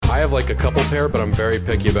have like a couple pair, but I'm very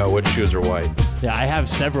picky about which shoes are white. Yeah, I have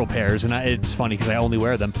several pairs, and it's funny because I only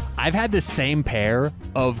wear them. I've had the same pair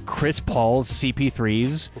of Chris Paul's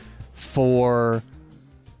CP3s for,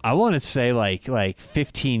 I want to say, like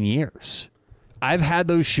 15 years. I've had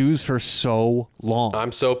those shoes for so long.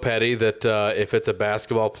 I'm so petty that if it's a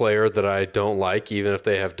basketball player that I don't like, even if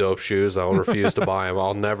they have dope shoes, I'll refuse to buy them.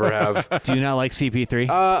 I'll never have. Do you not like CP3?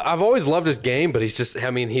 I've always loved his game, but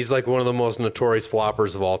he's like one of the most notorious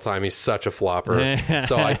floppers of all time. He's such a flopper,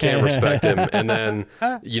 so I can't respect him. And then,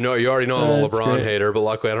 you already know I'm a LeBron hater, but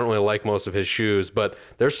luckily I don't really like most of his shoes. But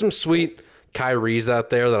there's some sweet Kyries out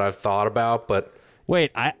there that I've thought about, but...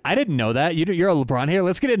 Wait, I didn't know that. You're a LeBron hater?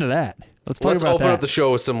 Let's get into that. Let's open up the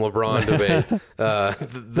show with some LeBron debate.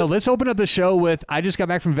 No, let's open up the show with, I just got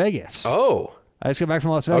back from Vegas. Oh. I just got back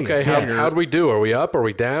from Las Vegas. Okay, how'd we do? Are we up? Are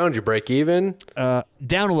we down? Did you break even? Down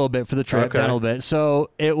a little bit for the trip, okay. Down a little bit.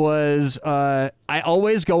 So it was, I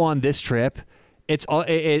always go on this trip. It's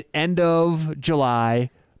end of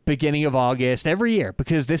July, beginning of August, every year,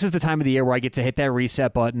 because this is the time of the year where I get to hit that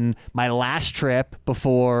reset button. My last trip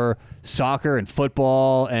before soccer and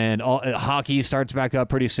football and hockey starts back up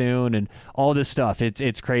pretty soon, and all this stuff.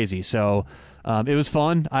 It's crazy. So it was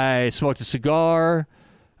fun. I smoked a cigar.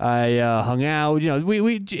 I hung out. We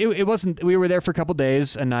were there for a couple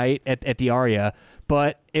days, a night at the Aria,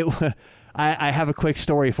 but I have a quick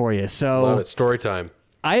story for you. So love it. Story time.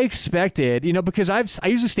 I expected, because I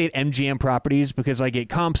usually stay at MGM properties because I get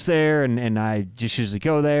comps there, and I just usually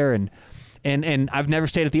go there, and I've never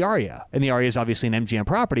stayed at the Aria, and the Aria is obviously an MGM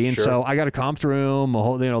property, and so I got a comped room,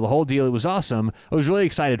 the whole deal. It was awesome. I was really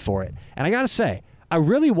excited for it, and I gotta say, I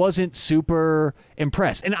really wasn't super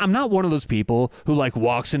impressed. And I'm not one of those people who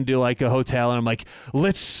walks into a hotel and I'm like,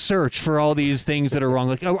 let's search for all these things that are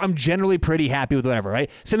wrong. I'm generally pretty happy with whatever, right?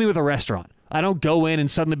 Same thing with a restaurant. I don't go in and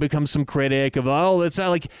suddenly become some critic of, it's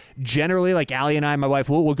not generally, Allie and I, my wife,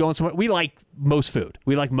 we'll go in somewhere. We like most food.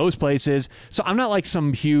 We like most places. So I'm not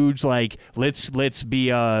some huge, let's be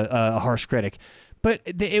a harsh critic. But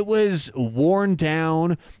it was worn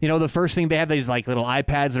down. The first thing, they have these little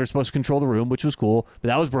iPads that are supposed to control the room, which was cool. But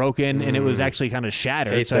that was broken, and it was actually kind of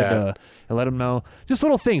shattered. Hate so that. I had to let them know. Just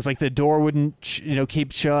little things, like the door wouldn't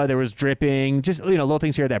keep shut. There was dripping. Just little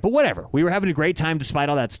things here and there. But whatever. We were having a great time despite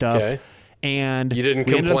all that stuff. Okay. And you didn't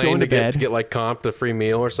complain to get comped a free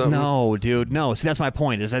meal or something? No, dude, no. See, that's my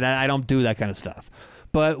point, is that I don't do that kind of stuff.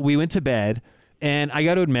 But we went to bed, and I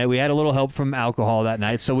got to admit, we had a little help from alcohol that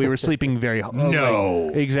night, so we were sleeping very hard. No.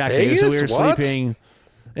 Exactly. Vegas? So we were What? sleeping.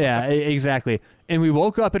 Yeah, exactly. And we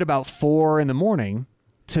woke up at about 4 in the morning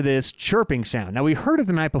to this chirping sound. Now, we heard it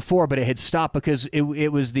the night before, but it had stopped because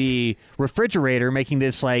it was the refrigerator making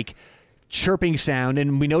this, chirping sound,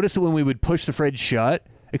 and we noticed that when we would push the fridge shut,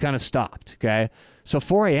 it kind of stopped, okay? So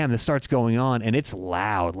 4 a.m., this starts going on, and it's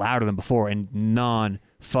louder than before, and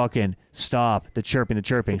non-fucking stop the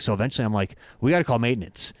chirping. So eventually I'm like, we got to call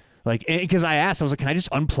maintenance. Because I asked, I was like, can I just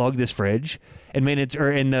unplug this fridge? And maintenance,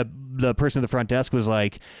 and the person at the front desk was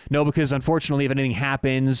like, no, because unfortunately, if anything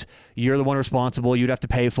happens, you're the one responsible. You'd have to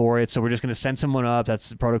pay for it. So we're just going to send someone up. That's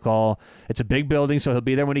the protocol. It's a big building, so he'll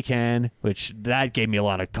be there when he can, which that gave me a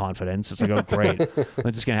lot of confidence. It's like, oh, great.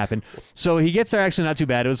 When's this going to happen? So he gets there, actually not too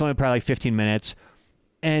bad. It was only probably 15 minutes,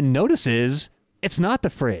 and notices it's not the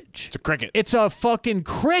fridge. It's a cricket. It's a fucking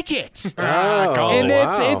cricket. And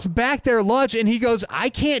it's back there lunch, and he goes, I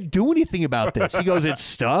can't do anything about this. He goes, it's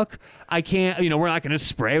stuck. I can't, we're not going to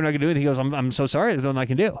spray. We're not going to do anything. He goes, I'm so sorry. There's nothing I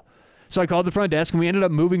can do. So I called the front desk, and we ended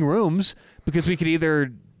up moving rooms because we could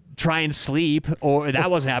either try and sleep, or that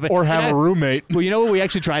wasn't happening. Or have a roommate. Well, what we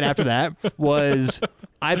actually tried after that was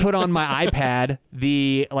I put on my iPad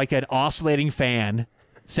an oscillating fan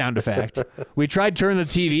sound effect. We tried turning the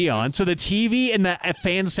TV on, so the TV and the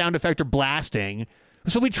fan sound effect are blasting.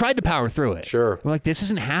 So we tried to power through it. Sure. We're like, this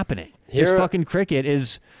isn't happening. This fucking cricket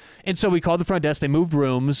is... And so we called the front desk. They moved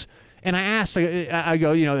rooms. And I asked, I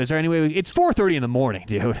go, is there any way it's 4:30 in the morning,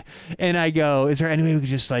 dude. And I go, is there any way we could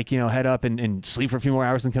just head up and sleep for a few more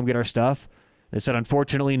hours and come get our stuff? They said,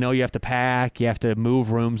 unfortunately, no, you have to pack. You have to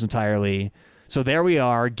move rooms entirely. So there we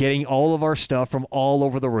are, getting all of our stuff from all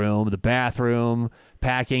over the room, the bathroom,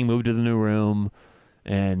 packing, moved to the new room.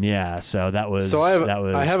 And yeah, so that was I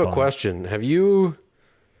have fun. a question. Have you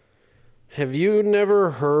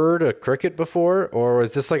never heard a cricket before, or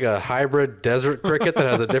is this a hybrid desert cricket that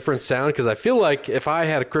has a different sound? Because I feel like if I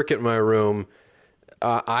had a cricket in my room,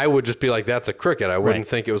 I would just be like, that's a cricket. I wouldn't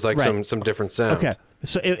think it was some different sound. Okay.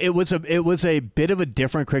 So it was a bit of a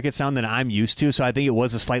different cricket sound than I'm used to. So I think it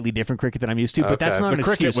was a slightly different cricket than I'm used to. But that's not an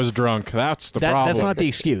excuse. The cricket was drunk. That's the problem. That's not the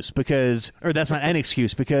excuse that's not an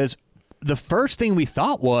excuse, because the first thing we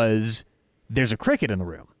thought was there's a cricket in the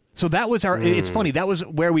room. So that was our. It's funny. That was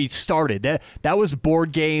where we started. That was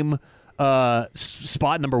board game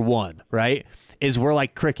spot number 1. Right? Is we're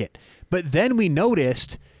like cricket. But then we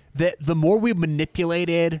noticed that the more we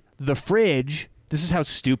manipulated the fridge, this is how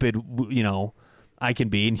stupid I can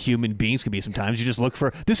be, and human beings can be sometimes. You just look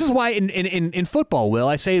for. This is why in football, Will,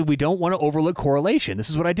 I say we don't want to overlook correlation. This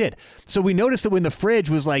is what I did. So we noticed that when the fridge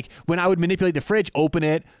was like, when I would manipulate the fridge, open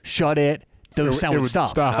it, shut it, the sound would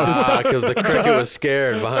stop. Because the cricket was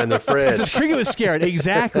scared behind the fridge. The cricket was scared.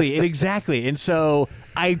 Exactly. And so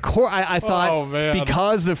I thought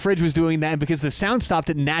because the fridge was doing that and because the sound stopped,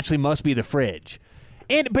 it naturally must be the fridge.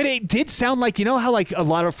 But it did sound like, how like a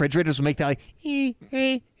lot of refrigerators will make that like,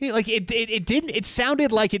 like it didn't. It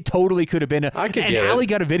sounded like it totally could have been. And Allie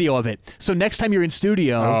got a video of it. So next time you're in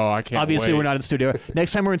studio, I can't obviously wait. we're not in studio.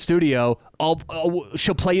 Next time we're in studio,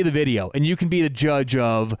 she'll play you the video, and you can be the judge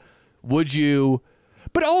of would you.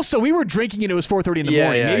 But also, we were drinking and it was 4:30 in the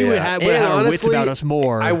morning. Maybe we had our wits about us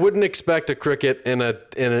more. I wouldn't expect a cricket in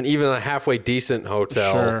an even a halfway decent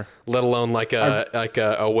hotel, let alone like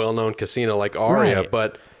a well-known casino like Aria. Right.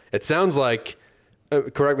 But it sounds like,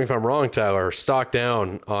 correct me if I'm wrong, Tyler, stock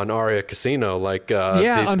down on Aria Casino.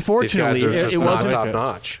 Unfortunately, these guys are just it wasn't top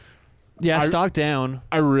notch. Yeah, stock down.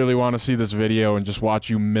 I really want to see this video and just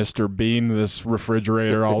watch you Mr. Bean this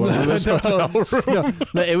refrigerator all over this hotel room.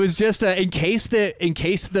 No, it was just in case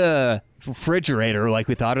the refrigerator, like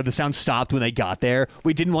we thought, or the sound stopped when they got there.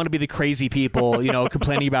 We didn't want to be the crazy people,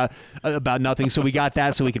 complaining about nothing. So we got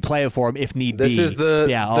that so we could play it for them if need be. This is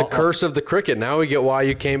the curse of the cricket. Now we get why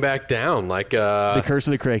you came back down. The curse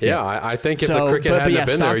of the cricket. Yeah, I think if the cricket hadn't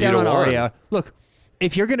been there, you'd have won. Aria. Look.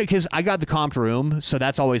 If you're because I got the comped room, so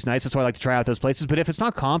that's always nice. That's why I like to try out those places. But if it's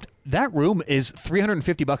not comped, that room is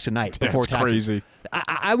 $350 a night before taxes. Crazy.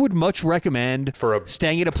 I would much recommend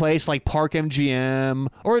staying at a place like Park MGM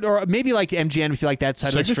or maybe like MGM if you like that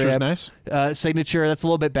side of the strip. Nice. Signature, that's a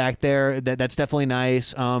little bit back there. That's definitely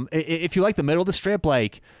nice. If you like the middle of the strip, go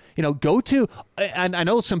to. And I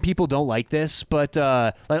know some people don't like this, but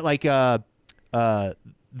the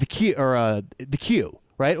Q,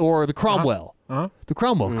 right, or the Cromwell. The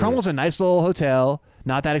Cromwell. Cromwell's a nice little hotel,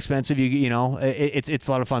 not that expensive. It's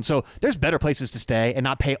a lot of fun. So there's better places to stay and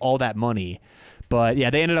not pay all that money. But yeah,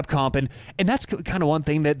 they ended up comping, and that's kind of one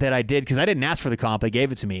thing that I did because I didn't ask for the comp; they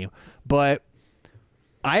gave it to me. But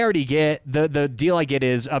I already get the deal. I get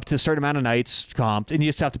is up to a certain amount of nights comped, and you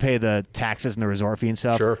just have to pay the taxes and the resort fee and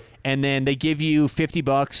stuff. Sure. And then they give you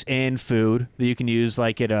 $50 in food that you can use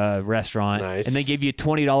like at a restaurant. Nice. And they give you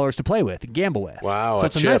 $20 to play with and gamble with. Wow. So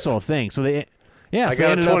it's a nice little thing. So they. Yeah, I so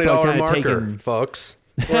got a $20 marker, taking, folks.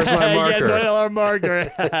 Where's my marker? Yeah, $20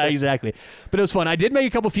 marker. Exactly. But it was fun. I did make a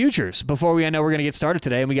couple futures before I know we're going to get started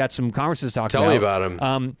today, and we got some conferences to talk about. Tell me about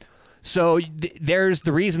them. So there's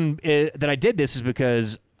the reason that I did this is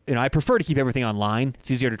because I prefer to keep everything online.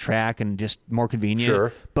 It's easier to track and just more convenient.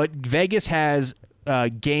 Sure. But Vegas has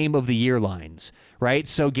game of the year lines. Right?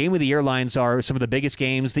 So game of the year lines are some of the biggest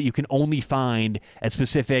games that you can only find at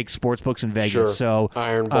specific sports books in Vegas. Sure. So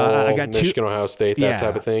Iron Bowl, I got Michigan, Ohio State, that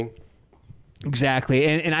type of thing. Exactly.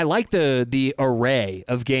 And I like the array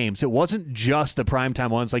of games. It wasn't just the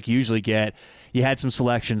primetime ones like you usually get. You had some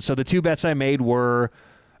selections. So the two bets I made were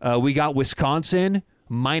we got Wisconsin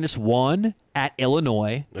 -1 at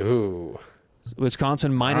Illinois. Ooh.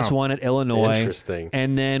 Wisconsin -1 at Illinois. Interesting.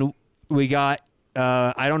 And then we got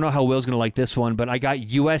I don't know how Will's going to like this one, but I got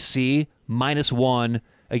USC -1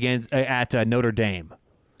 against at Notre Dame.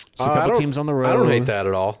 So a couple teams on the road. I don't hate that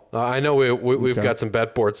at all. I know we've got some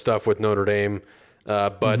bet board stuff with Notre Dame,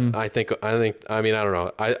 but I don't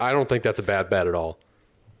know. I don't think that's a bad bet at all.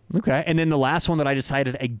 Okay, and then the last one that I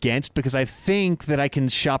decided against because I think that I can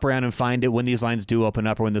shop around and find it when these lines do open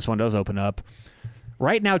up or when this one does open up.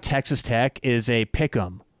 Right now, Texas Tech is a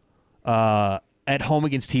pick'em at home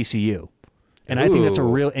against TCU. And I think that's a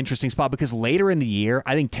real interesting spot because later in the year,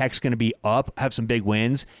 I think Tech's going to be up, have some big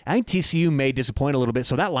wins. I think TCU may disappoint a little bit,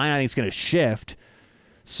 so that line I think is going to shift.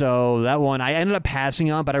 So that one I ended up passing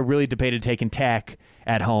on, but I really debated taking Tech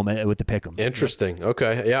at home with the pick'em. Interesting.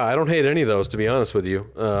 Okay. Yeah, I don't hate any of those, to be honest with you.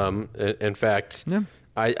 In fact,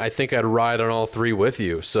 I think I'd ride on all three with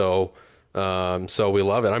you. So we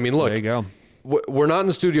love it. I mean, look. There you go. We're not in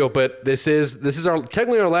the studio, but this is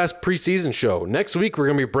technically our last preseason show. Next week, we're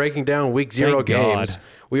going to be breaking down Week 0 games. God.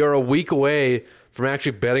 We are a week away from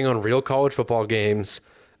actually betting on real college football games.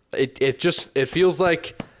 It feels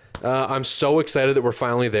like I'm so excited that we're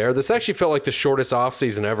finally there. This actually felt like the shortest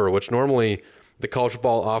offseason ever, which normally the college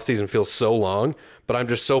football offseason feels so long. But I'm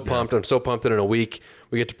just so pumped. I'm so pumped that in a week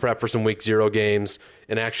we get to prep for some Week 0 games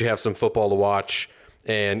and actually have some football to watch.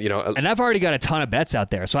 And, and I've already got a ton of bets out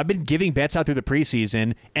there. So I've been giving bets out through the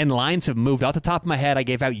preseason, and lines have moved. Off the top of my head, I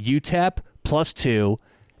gave out UTEP +2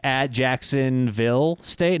 at Jacksonville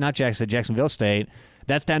State. Not Jackson, Jacksonville State.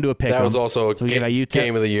 That's down to a pick. That was also a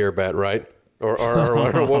game of the year bet, right? Or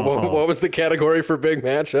what was the category for big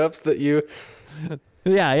matchups that you...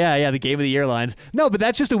 Yeah, the game of the year lines. No, but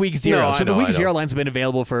that's just a week 0. No, so the week 0 lines have been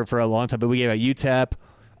available for a long time, but we gave out UTEP.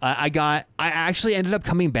 I actually ended up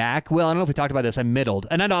coming back. Well, I don't know if we talked about this. I middled.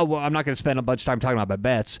 And I know I'm not going to spend a bunch of time talking about my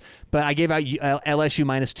bets, but I gave out LSU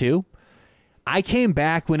 -2. I came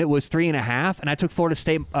back when it was 3.5, and I took Florida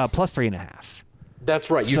State +3.5. That's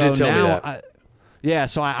right. You did tell me that.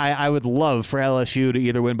 So I would love for LSU to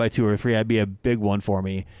either win by 2 or 3. That'd be a big one for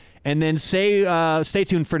me. And then stay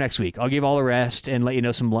tuned for next week. I'll give all the rest and let you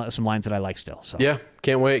know some lines that I like still. So yeah,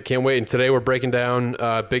 can't wait. And today we're breaking down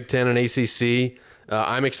Big Ten and ACC.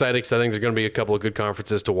 I'm excited because I think there's going to be a couple of good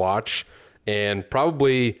conferences to watch, and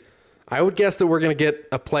probably I would guess that we're going to get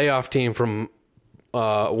a playoff team from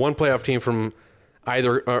one playoff team from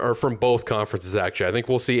either or from both conferences. Actually, I think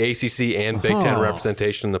we'll see ACC and Big Ten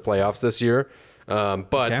representation in the playoffs this year.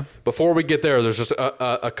 But before we get there, there's just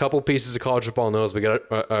a couple pieces of college football news. We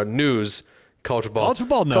got news, college football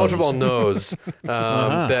knows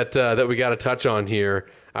that we got to touch on here.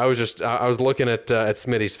 I was looking at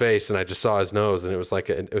Smitty's face, and I just saw his nose, and it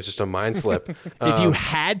was just a mind slip. If you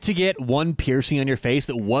had to get one piercing on your face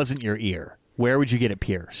that wasn't your ear, where would you get it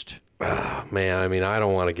pierced? Oh, man, I mean, I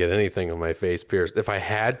don't want to get anything on my face pierced. If I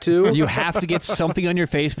had to... You have to get something on your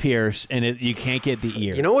face pierced, and you can't get the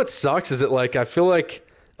ear. You know what sucks is that, I feel like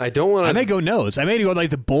I don't want to... I may go nose. I may go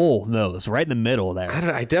the bull nose, right in the middle there.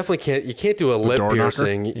 I definitely can't... You can't do a lip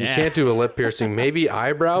piercing. You can't do a lip piercing. Maybe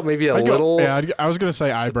eyebrow, maybe a little... Yeah, I was going to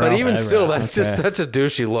say eyebrow. But even still, that's just such a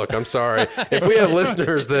douchey look. I'm sorry. If we have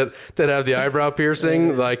listeners that have the eyebrow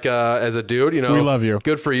piercing, as a dude, we love you.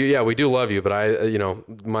 Good for you. Yeah, we do love you. But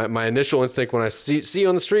my initial instinct when I see you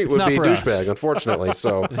on the street would be douchebag, unfortunately.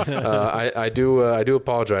 So I do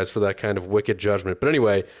apologize for that kind of wicked judgment. But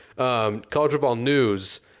anyway, college football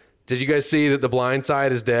news... Did you guys see that The Blind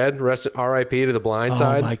Side is dead? Rest R.I.P. to The Blind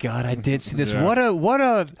Side. Oh my God, I did see this. Yeah. What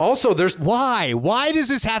a. Also, there's why does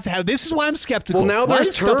this have to happen? This is why I'm skeptical. Well, now why there's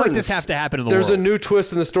does stuff like this have to happen in the world? There's a new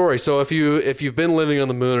twist in the story. So if you've been living on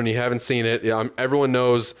the moon and you haven't seen it, everyone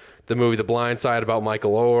knows the movie The Blind Side about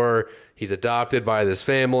Michael Oher. He's adopted by this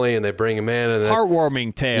family, and they bring him in. And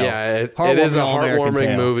heartwarming tale. Yeah, it is a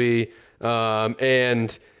heartwarming movie,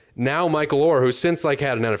 and. Now Michael Oher, who's since had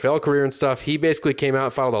an NFL career and stuff, he basically came out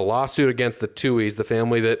and filed a lawsuit against the Tuohys, the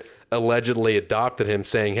family that allegedly adopted him,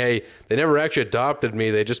 saying, hey, they never actually adopted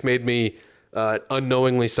me. They just made me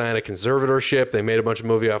unknowingly sign a conservatorship. They made a bunch of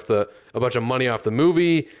money off the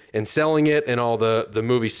movie and selling it and all the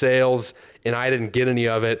movie sales, and I didn't get any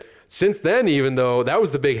of it. Since then, even though that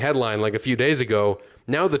was the big headline a few days ago,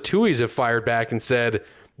 now the Tuohys have fired back and said,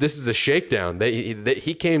 this is a shakedown.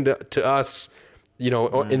 He came to us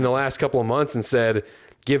in the last couple of months and said,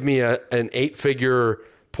 give me an 8-figure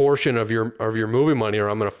portion of your movie money or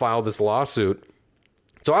I'm going to file this lawsuit.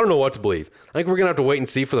 So I don't know what to believe. I think we're going to have to wait and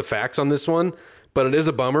see for the facts on this one, but it is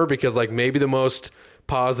a bummer because maybe the most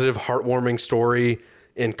positive, heartwarming story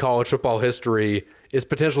in college football history is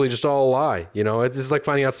potentially just all a lie. This is like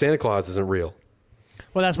finding out Santa Claus isn't real.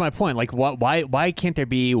 Well, that's my point. Why can't there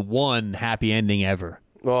be one happy ending ever?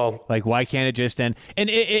 Well, why can't it just end? And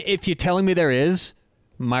if you're telling me there is,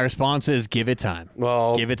 my response is give it time.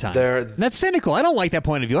 Well, give it time. That's cynical. I don't like that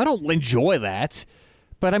point of view. I don't enjoy that.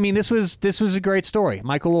 But I mean, this was a great story.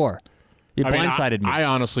 Michael Oher, you blindsided me. I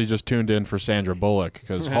honestly just tuned in for Sandra Bullock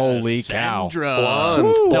because holy cow,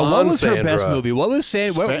 blonde. Now, what was Sandra. her best movie? What was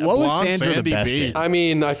Sandra the best in? I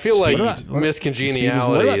mean, I feel like Miss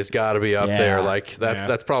Congeniality has got to be up there.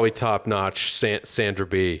 That's probably top notch. Sandra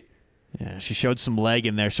B. Yeah, she showed some leg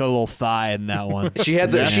in there, showed a little thigh in that one. She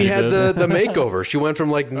had the makeover. She went from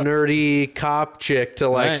nerdy cop chick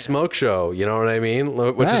to smoke show. You know what I mean?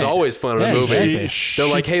 Which is always fun in a movie. Exactly.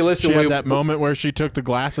 They're like, hey, listen, she had that moment where she took the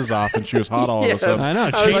glasses off and she was hot all of a sudden. I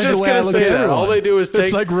know. I was just gonna say that. All they do is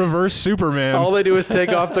it's like reverse Superman. All they do is take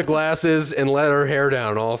off the glasses and let her hair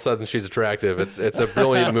down. All of a sudden, she's attractive. It's a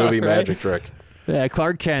brilliant movie magic trick. Yeah,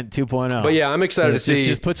 Clark Kent 2.0. But yeah, I'm excited to see.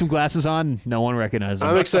 Just put some glasses on, no one recognizes him.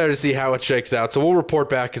 I'm excited to see how it shakes out. So we'll report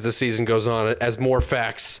back as the season goes on, as more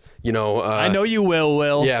facts. I know you will,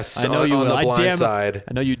 Will. Yes, I know you on will. The Blind Side.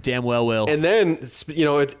 I know you damn well will. And then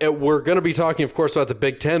we're going to be talking, of course, about the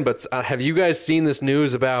Big Ten. But have you guys seen this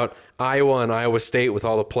news about Iowa and Iowa State with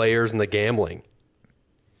all the players and the gambling?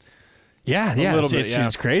 Yeah,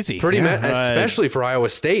 it's crazy. Especially for Iowa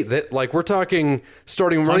State. That like we're talking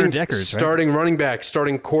starting running back,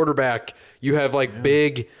 starting quarterback. You have like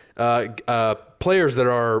big players that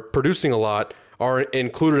are producing a lot are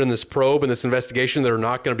included in this probe and this investigation that are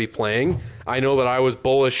not going to be playing. I know that I was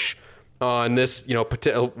bullish on this,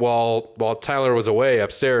 while Tyler was away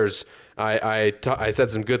upstairs. I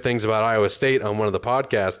said some good things about Iowa State on one of the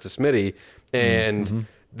podcasts to Smitty, and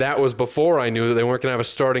that was before I knew that they weren't going to have a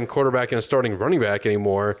starting quarterback and a starting running back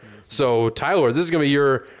anymore. So, Tyler, this is going to be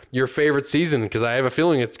your favorite season because I have a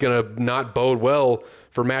feeling it's going to not bode well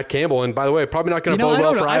for Matt Campbell. And by the way, probably not going to bode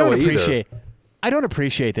well for Iowa either. I don't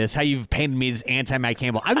appreciate this, how you've painted me as anti-Matt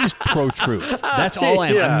Campbell. I'm just pro-truth. That's all I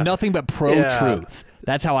am. Yeah. I'm nothing but pro-truth.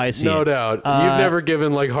 That's how I see it. No doubt. You've never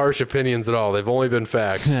given like harsh opinions at all. They've only been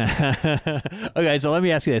facts. Okay, so let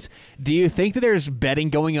me ask you this. Do you think that there's betting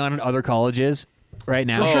going on in other colleges right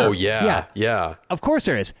now? Oh, yeah. Of course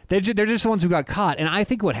there is. They're just the ones who got caught. And I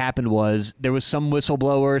think what happened was there was some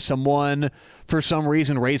whistleblower, someone for some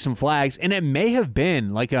reason raised some flags, and it may have been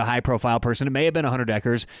like a high-profile person. It may have been Hunter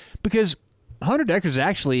Dekkers because Hunter Dekkers is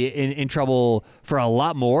actually in trouble for a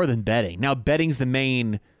lot more than betting. Now, betting's the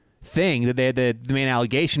main thing, that the main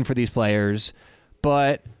allegation for these players,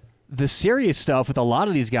 but the serious stuff with a lot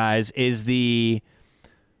of these guys is the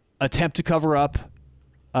attempt to cover up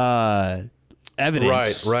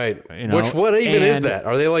evidence. Right. What even is that?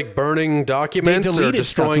 Are they like burning documents or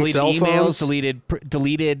destroying cell phones? Deleted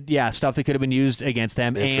stuff that could have been used against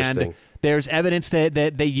them. Interesting. And there's evidence that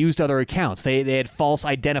they used other accounts. They had false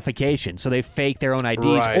identification, so they faked their own IDs.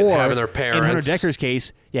 Right, or having their parents. In Hunter Dekker's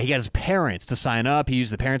case, he got his parents to sign up. He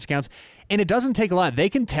used the parents' accounts. And it doesn't take a lot. They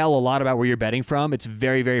can tell a lot about where you're betting from. It's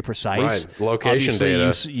very, very precise. Right, location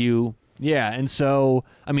Obviously, data. And so,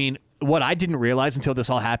 I mean, what I didn't realize until this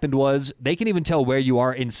all happened was they can even tell where you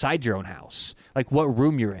are inside your own house, like what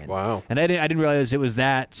room you're in. Wow. And I didn't realize it was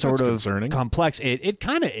that sort of concerning. Complex. It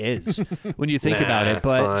kind of is when you think about it.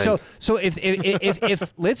 But so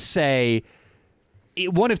if let's say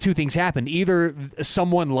one of two things happened, either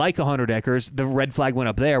someone like a Hunter Dekkers, the red flag went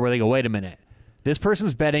up there where they go, wait a minute, this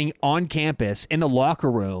person's betting on campus in the locker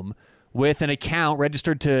room with an account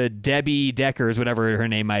registered to Debbie Dekkers, whatever her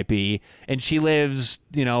name might be, and she lives,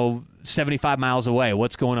 75 miles away.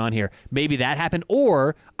 What's going on here? Maybe that happened.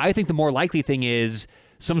 Or I think the more likely thing is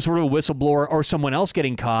some sort of whistleblower or someone else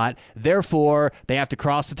getting caught. Therefore, they have to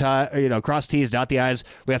cross T's, dot the I's.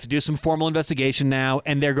 We have to do some formal investigation now.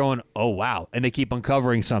 And they're going, oh, wow. And they keep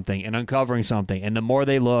uncovering something. And the more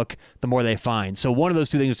they look, the more they find. So one of those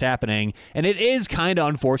two things is happening. And it is kind of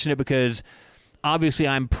unfortunate because obviously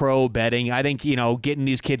I'm pro betting. I think, getting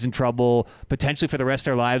these kids in trouble potentially for the rest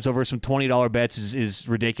of their lives over some $20 bets is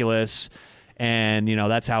ridiculous. And,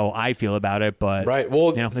 that's how I feel about it. But, right. Well,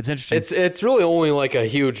 it's interesting. It's really only like a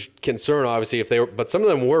huge concern, obviously, but some of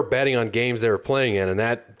them were betting on games they were playing in. And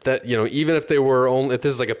that even if they were if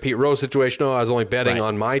this is like a Pete Rose situation, I was only betting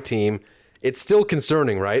on my team, it's still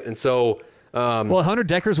concerning, right? And so, Hunter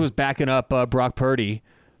Dekkers was backing up Brock Purdy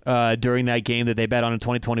during that game that they bet on in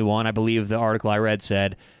 2021. I believe the article I read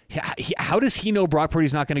said, how does he know Brock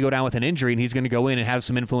Purdy's not going to go down with an injury and he's going to go in and have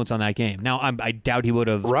some influence on that game? Now, I doubt he would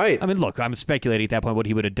have. Right. I mean, look, I'm speculating at that point what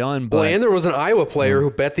he would have done. But, and there was an Iowa player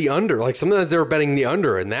who bet the under. Like sometimes they were betting the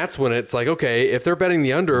under, and that's when it's like, okay, if they're betting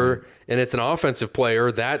the under and it's an offensive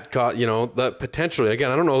player, that caught, that potentially,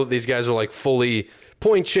 again, I don't know that these guys are like fully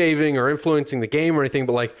point shaving or influencing the game or anything,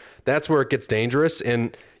 but like that's where it gets dangerous.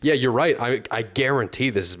 And yeah, you're right. I guarantee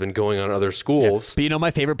this has been going on at other schools. Yeah. But my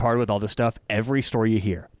favorite part with all this stuff, every story you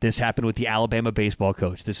hear, this happened with the Alabama baseball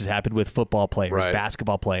coach. This has happened with football players,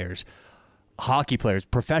 basketball players, hockey players,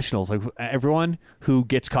 professionals. Like everyone who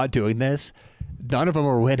gets caught doing this, none of them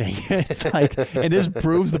are winning. It's like, and this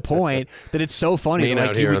proves the point that it's so funny. Being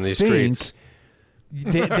out here on these streets.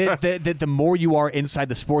 The more you are inside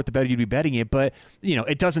the sport, the better you'd be betting it. But,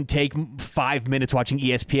 it doesn't take 5 minutes watching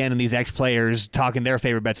ESPN and these ex-players talking their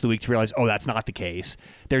favorite bets of the week to realize, that's not the case.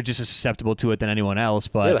 They're just as susceptible to it than anyone else.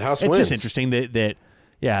 But the house it's wins. Just interesting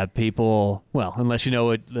that people, unless you know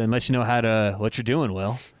what you're doing,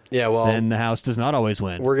 Will. Yeah, well, then the house does not always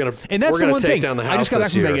win. And that's the one thing. Down the house I just got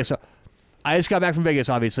back from year. Vegas. I just got back from Vegas,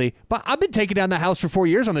 obviously. But I've been taking down the house for 4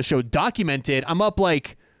 years on this show, documented. I'm up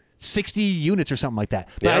like 60 units or something like that.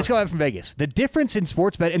 But I just got back from Vegas. The difference in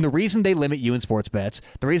sports bet and the reason they limit you in sports bets,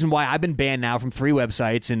 the reason why I've been banned now from 3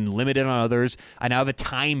 websites and limited on others, I now have a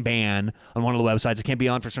time ban on one of the websites. I can't be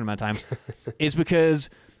on for a certain amount of time, is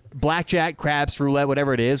because blackjack, craps, roulette,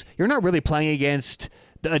 whatever it is, you're not really playing against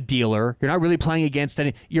a dealer. You're not really playing against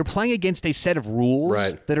you're playing against a set of rules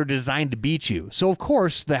that are designed to beat you. So, of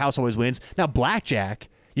course, the house always wins. Now, blackjack,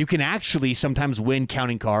 you can actually sometimes win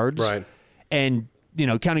counting cards. Right. And, the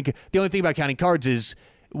only thing about counting cards is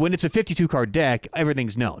when it's a 52-card deck,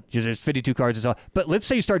 everything's known. There's 52 cards as well. But let's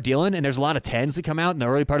say you start dealing and there's a lot of 10s that come out in the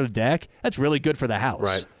early part of the deck. That's really good for the house.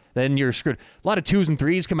 Right. Then you're screwed. A lot of 2s and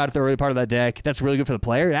 3s come out at the early part of that deck. That's really good for the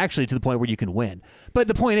player, actually to the point where you can win. But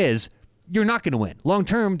the point is, you're not going to win. Long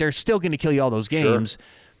term, they're still going to kill you all those games. Sure.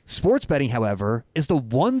 Sports betting, however, is the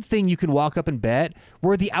one thing you can walk up and bet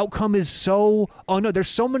where the outcome is so... Oh, no, there's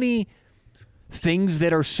so many things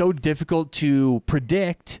that are so difficult to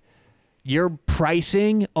predict. You're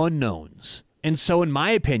pricing unknowns. And so, in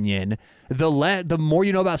my opinion, the more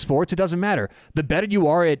you know about sports, it doesn't matter. The better you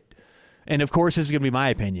are at... And, of course, this is going to be my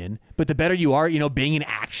opinion, but the better you are, being an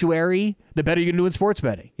actuary, the better you're going to do in sports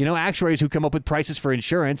betting. Actuaries who come up with prices for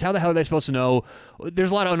insurance, how the hell are they supposed to know?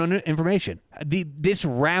 There's a lot of unknown information. This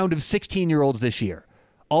round of 16-year-olds this year,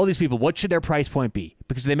 all these people, what should their price point be?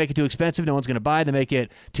 Because they make it too expensive, no one's going to buy. They make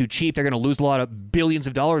it too cheap, they're going to lose a lot of billions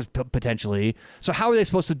of dollars potentially. So how are they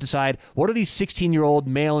supposed to decide what are these 16-year-old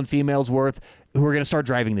male and females worth who are going to start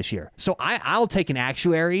driving this year? So I'll take an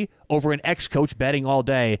actuary over an ex-coach betting all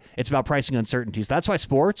day. It's about pricing uncertainties. That's why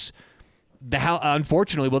sports,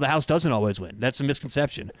 unfortunately, the house doesn't always win. That's a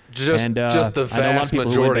misconception. Just the vast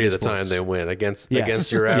majority of the time they win against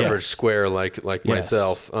your average square like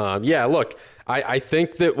myself. Look, I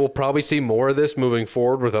think that we'll probably see more of this moving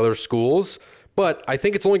forward with other schools, but I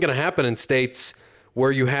think it's only going to happen in states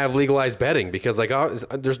where you have legalized betting because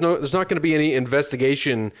there's not going to be any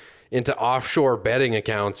investigation into offshore betting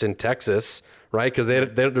accounts in Texas, right? Because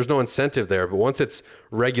there's no incentive there. But once it's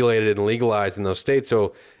regulated and legalized in those states,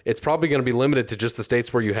 so it's probably going to be limited to just the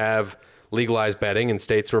states where you have legalized betting and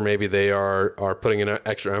states where maybe they are putting an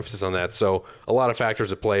extra emphasis on that. So a lot of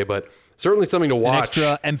factors at play, but certainly something to watch. An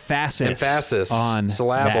extra emphasis on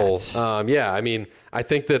syllable. That. I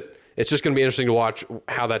think that it's just going to be interesting to watch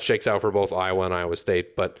how that shakes out for both Iowa and Iowa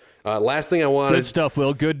State. But last thing I wanted... Good stuff,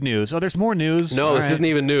 Will. Good news. Oh, there's more news. No, this isn't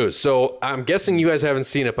even news. So I'm guessing you guys haven't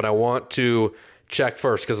seen it, but I want to check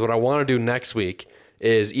first because what I want to do next week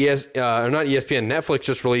is not ESPN. Netflix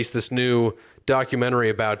just released this new documentary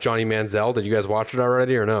about Johnny Manziel. Did you guys watch it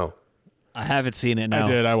already or no? I haven't seen it, no. I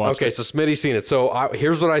did. I watched it. Okay, so Smitty's seen it. So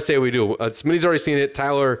here's what I say we do. Smitty's already seen it.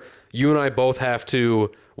 Tyler, you and I both have to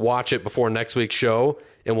watch it before next week's show,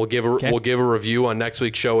 and we'll give a review on next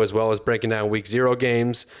week's show as well as breaking down Week 0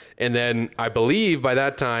 games. And then I believe by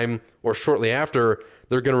that time or shortly after,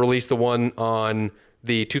 they're going to release the one on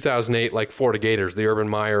the 2008 Florida Gators, the Urban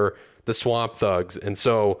Meyer, the Swamp Thugs. And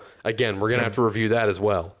so, again, we're going to have to review that as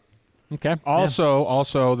well. Okay.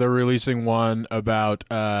 Also, they're releasing one about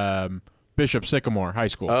Bishop Sycamore High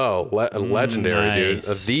School. Oh, legendary,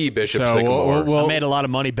 nice. Dude. The Bishop Sycamore. I made a lot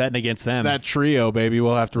of money betting against them. That trio, baby.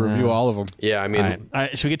 We'll have to review all of them. Yeah, I mean... All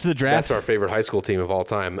right. Should we get to the draft? That's our favorite high school team of all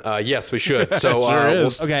time. Yes, we should. So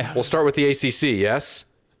we'll start with the ACC, yes?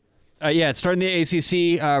 It's starting the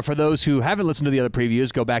ACC. For those who haven't listened to the other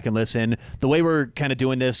previews, go back and listen. The way we're kind of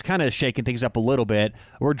doing this, kind of shaking things up a little bit,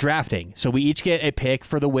 we're drafting. So we each get a pick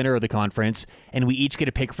for the winner of the conference, and we each get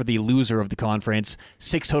a pick for the loser of the conference.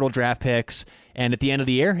 6 total draft picks. And at the end of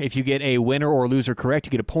the year, if you get a winner or loser correct, you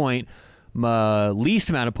get a point. Least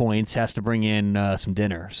amount of points has to bring in some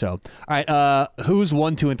dinner. So, all right, who's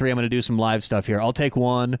 1, 2, and 3? I'm going to do some live stuff here. I'll take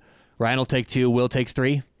 1. Ryan will take 2. Will takes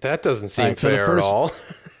 3. That doesn't seem fair at all.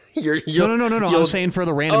 No. I'm saying for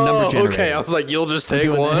the random number generator. Okay. I was like, you'll just take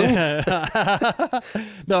 1.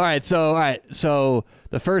 No, all right. So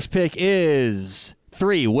the first pick is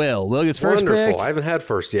 3. Will gets first pick. Wonderful. I haven't had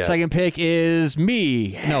first yet. Second pick is me.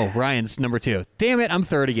 Yeah. No, Ryan's number 2. Damn it, I'm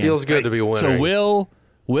third again. Feels good to be winning. So Will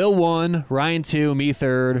 1, Ryan 2, me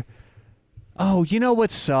third. Oh, you know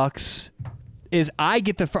what sucks? Is I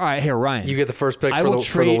get the all right, here, Ryan. You get the first pick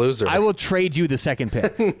for the loser. I will trade you the second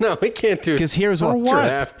pick. No, we can't do it. Because here's what.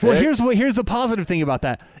 Well, here's the positive thing about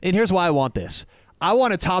that, and here's why I want this. I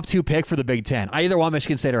want a top 2 pick for the Big Ten. I either want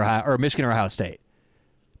Michigan State or Michigan or Ohio State.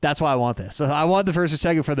 That's why I want this. So I want the first or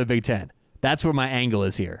second for the Big Ten. That's where my angle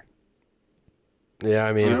is here. Yeah,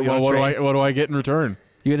 I mean, what do I get in return?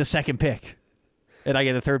 You get the second pick, and I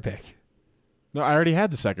get the third pick. No, I already had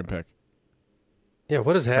the second pick. Yeah,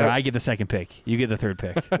 what is happening? I get the second pick. You get the third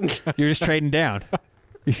pick. You're just trading down.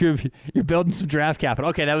 You're building some draft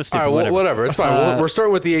capital. Okay, that was stupid. All right, whatever. It's fine. We're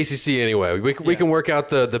starting with the ACC anyway. We can work out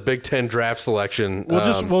the Big Ten draft selection. We'll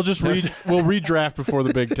redraft before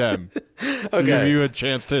the Big Ten. Okay, give you a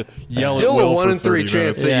chance to yell. Still at Will a 1 in 3 minutes.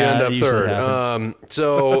 chance that you end up third.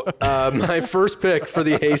 So my first pick for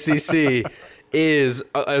the ACC is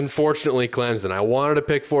unfortunately Clemson. I wanted to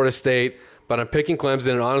pick Florida State, but I'm picking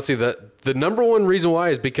Clemson. And honestly, the number one reason why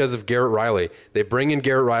is because of Garrett Riley. They bring in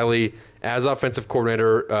Garrett Riley as offensive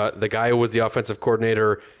coordinator, the guy who was the offensive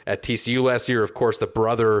coordinator at TCU last year, of course, the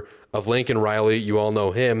brother of Lincoln Riley. You all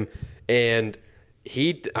know him. And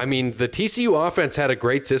the TCU offense had a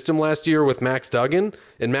great system last year with Max Duggan,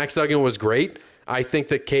 and Max Duggan was great. I think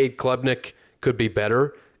that Cade Klubnik could be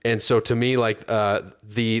better. And so to me, like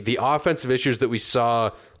the offensive issues that we saw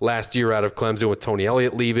last year out of Clemson with Tony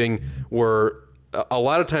Elliott leaving were a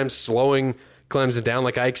lot of times slowing Clemson down.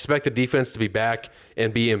 Like I expect the defense to be back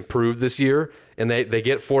and be improved this year. And they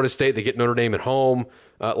get Florida State, they get Notre Dame at home.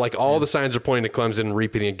 All the signs are pointing to Clemson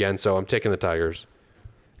repeating again. So I'm taking the Tigers.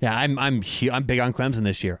 Yeah, I'm big on Clemson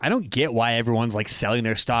this year. I don't get why everyone's like selling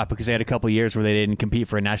their stock because they had a couple of years where they didn't compete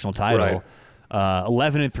for a national title. Right.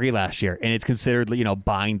 11-3 last year, and it's considered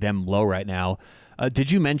buying them low right now. Did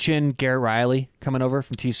you mention Garrett Riley coming over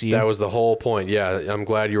from TCU? That was the whole point. Yeah, I'm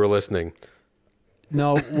glad you were listening.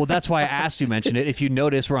 No, well, that's why I asked you to mention it. If you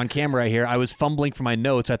notice, we're on camera right here. I was fumbling for my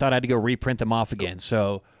notes. I thought I had to go reprint them off again,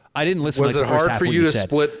 so I didn't listen. Was to it hard for you to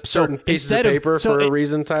split certain pieces of paper for a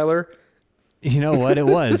reason, Tyler? You know what? It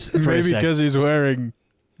was. Maybe because he's wearing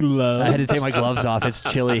gloves. I had to take my gloves off. It's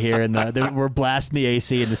chilly here, and we're blasting the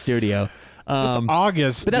AC in the studio. It's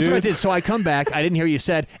August, but that's dude. what I did. So I come back. I didn't hear what you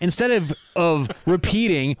said. Instead of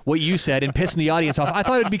repeating what you said and pissing the audience off, I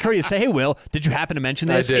thought it'd be courteous to say, "Hey, Will, did you happen to mention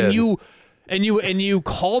this?" I did. And you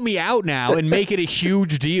call me out now and make it a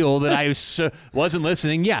huge deal that I wasn't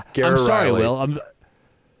listening. Yeah, Garrett I'm sorry, Riley.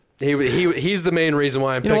 Will. He's the main reason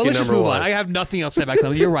why I'm picking let's just number move one. on. I have nothing else to say about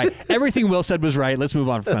Clemson. You're right. Everything Will said was right. Let's move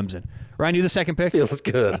on from Clemson. Ryan, you the second pick? Feels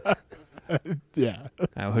good. Yeah.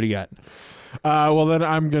 Who do you got? Well, then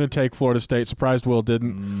I'm going to take Florida State. Surprised Will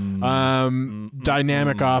didn't.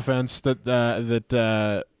 Dynamic offense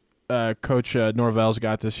that Coach Norvell's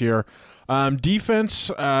got this year.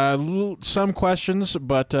 Defense, some questions,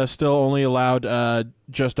 but still only allowed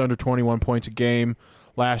just under 21 points a game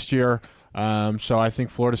last year. So I think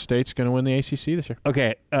Florida State's going to win the ACC this year.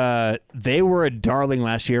 Okay, they were a darling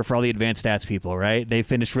last year for all the advanced stats people, right? They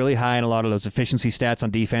finished really high in a lot of those efficiency stats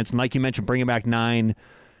on defense. And like you mentioned, bringing back 9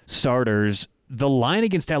 starters. The line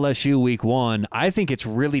against LSU week 1, I think it's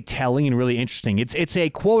really telling and really interesting. It's a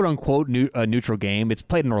quote-unquote neutral game. It's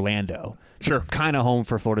played in Orlando. Sure. Kind of home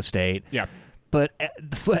for Florida State. Yeah. But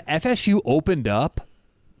FSU opened up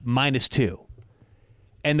 -2.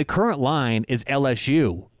 And the current line is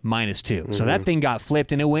LSU -2. Mm-hmm. So that thing got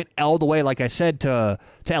flipped, and it went all the way, like I said, to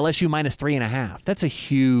LSU -3.5. That's a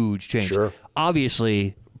huge change. Sure.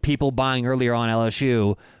 Obviously, people buying earlier on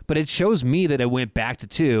LSU, but it shows me that it went back to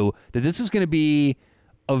 2, that this is going to be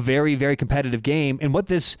a very, very competitive game. And what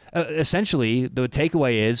this essentially, the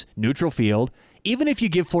takeaway is neutral field. Even if you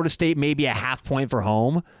give Florida State maybe a half point for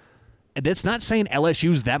home, that's not saying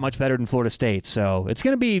LSU's that much better than Florida State. So it's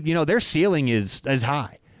going to be, their ceiling is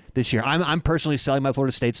high this year. I'm personally selling my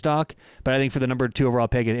Florida State stock, but I think for the number 2 overall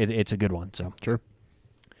pick, it's a good one. So sure.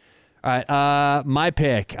 All right, my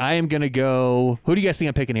pick. I am going to go. Who do you guys think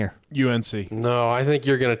I'm picking here? UNC. No, I think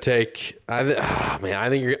you're going to take. I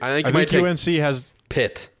think you might take UNC has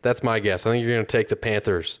Pitt. That's my guess. I think you're going to take the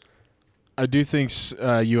Panthers. I do think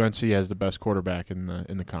UNC has the best quarterback in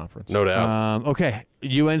the conference. No doubt. Okay,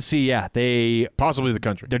 UNC. Yeah, they possibly the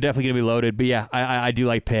country. They're definitely going to be loaded. But yeah, I do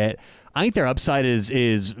like Pitt. I think their upside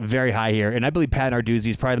is very high here, and I believe Pat Narduzzi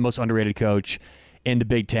is probably the most underrated coach in the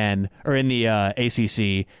Big Ten or in the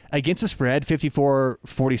ACC. Against the spread,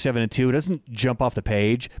 54-47-2. It doesn't jump off the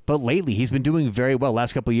page, but lately he's been doing very well.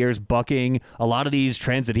 Last couple of years, bucking a lot of these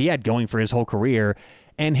trends that he had going for his whole career,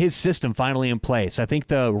 and his system finally in place. I think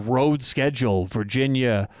the road schedule,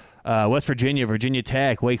 Virginia, West Virginia, Virginia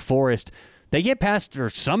Tech, Wake Forest, they get past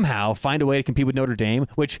or somehow find a way to compete with Notre Dame,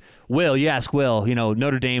 which you ask Will,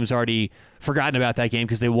 Notre Dame's already forgotten about that game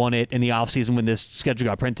because they won it in the offseason when this schedule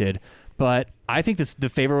got printed. But I think the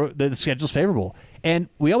schedule's favorable. And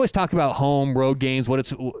we always talk about home, road games,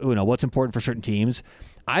 what's important for certain teams.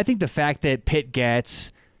 I think the fact that Pitt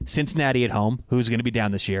gets Cincinnati at home, who's going to be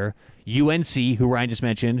down this year, UNC, who Ryan just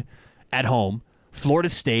mentioned, at home, Florida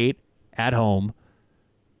State at home,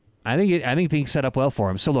 I think things set up well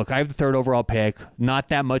for him. So look, I have the 3rd overall pick. Not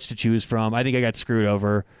that much to choose from. I think I got screwed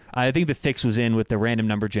over. I think the fix was in with the random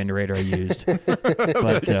number generator I used.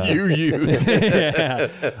 But you used.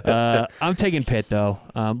 Yeah. I'm taking Pitt though.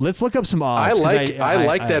 Let's look up some odds. I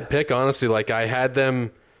like that pick honestly. Like I had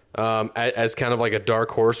them as kind of like a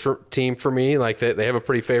dark horse team for me. Like they have a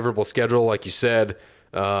pretty favorable schedule, like you said.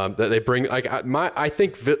 That they bring I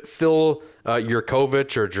think Phil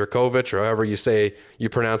Jurkovich or Jurkovich or however you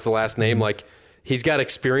pronounce the last name, like he's got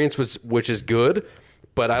experience which is good,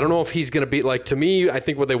 But I don't know if he's going to be like, to me, I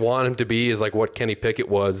think what they want him to be is like what Kenny Pickett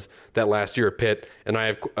was that last year at Pitt. And I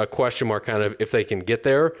have a question mark kind of if they can get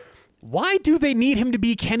there. Why do they need him to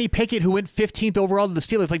be Kenny Pickett, who went 15th overall to the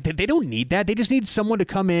Steelers? Like, they don't need that. They just need someone to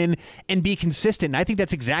come in and be consistent. And I think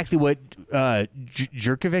that's exactly what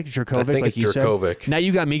Jurkovec, I think like it's Jurkovec. Now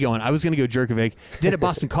you got me going. I was going to go Jurkovec. Did at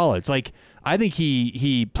Boston College. Like, I think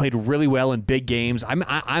he played really well in big games.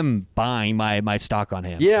 I'm buying my stock on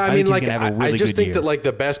him. Yeah, I mean, like, really I just think year. that like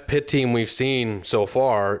the best Pitt team we've seen so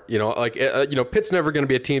far, Pitt's never going to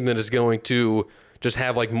be a team that is going to just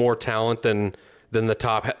have like more talent than the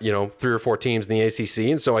top, 3 or 4 teams in the ACC.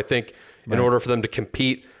 And so I think in order for them to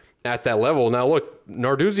compete at that level, now look,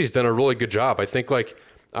 Narduzzi's done a really good job. I think like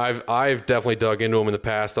I've definitely dug into him in the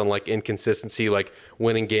past on like inconsistency, like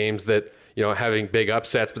winning games that, having big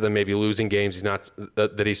upsets, but then maybe losing games he's not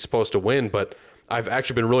that he's supposed to win. But I've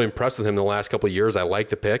actually been really impressed with him the last couple of years. I like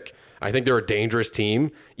the pick. I think they're a dangerous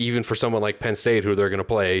team, even for someone like Penn State, who they're going to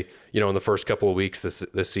play, in the first couple of weeks this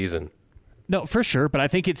season. No, for sure. But I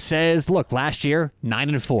think it says, look, last year,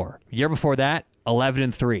 9-4. Year before that,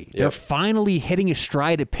 11-3. Yep. They're finally hitting a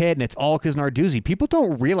stride at Pitt, and it's all because Narduzzi. People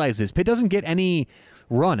don't realize this. Pitt doesn't get any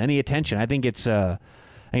run, any attention. I think it's going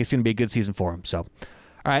to be a good season for him. So, all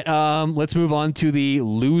right, let's move on to the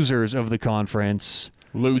losers of the conference.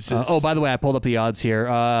 Losers. By the way, I pulled up the odds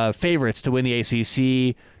here. Favorites to win the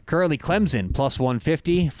ACC. Currently, Clemson, plus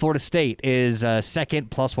 150. Florida State is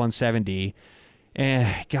second, plus 170.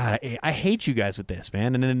 God, I hate you guys with this,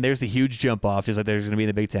 man. And then there's the huge jump off, just like there's going to be in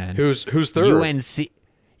the Big Ten. Who's third?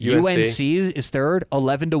 UNC is third,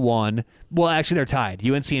 11-1. Well, actually, they're tied.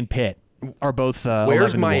 UNC and Pitt are both.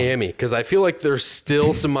 Where's Miami? Because I feel like there's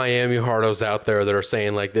still some Miami hardos out there that are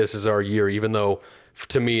saying like this is our year, even though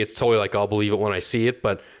to me it's totally like I'll believe it when I see it.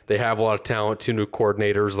 But they have a lot of talent, 2 new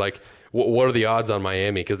coordinators. Like, what are the odds on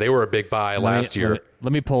Miami? Because they were a big buy last year.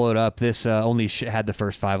 Let me pull it up. This only had the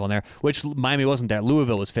first 5 on there, which Miami wasn't there.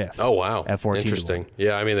 Louisville was 5th. Oh, wow. At 14. Interesting.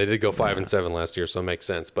 Yeah, I mean, they did go 5-7 last year, so it makes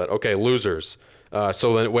sense. But, okay, losers.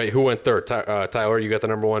 So then, wait, who went third? Tyler, you got the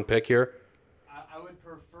number 1 pick here? I would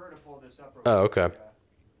prefer to pull this up. Oh, okay.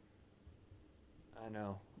 I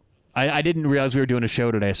know. I didn't realize we were doing a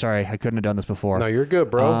show today. Sorry, I couldn't have done this before. No, you're good,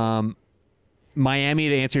 bro. Miami,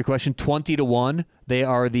 to answer your question, 20-1. They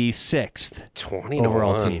are the 6th 20-1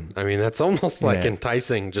 overall team. I mean, that's almost like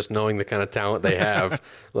enticing, just knowing the kind of talent they have.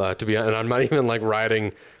 To be honest, and I'm not even like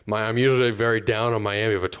riding. I'm usually very down on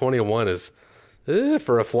Miami, but 20-1 is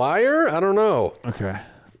for a flyer. I don't know. Okay,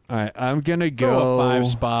 all right. I'm gonna go Throw a 5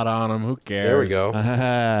 spot on them. Who cares? There we go.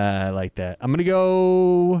 I like that. I'm gonna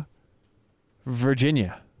go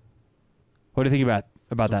Virginia. What do you think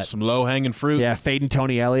about that? Some low-hanging fruit. Yeah, fading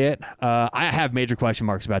Tony Elliott. I have major question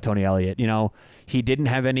marks about Tony Elliott. He didn't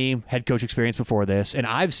have any head coach experience before this, and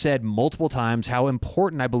I've said multiple times how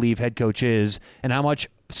important I believe head coach is and how much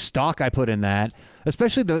stock I put in that,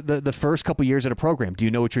 especially the first couple years at a program. Do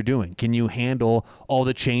you know what you're doing? Can you handle all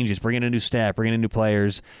the changes, bring in a new staff, bring in new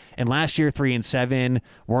players? And last year, 3-7,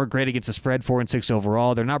 weren't great against the spread, 4-6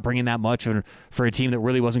 overall. They're not bringing that much for a team that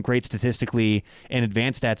really wasn't great statistically and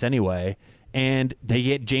advanced stats anyway. And they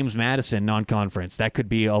get James Madison non-conference. That could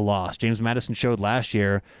be a loss. James Madison showed last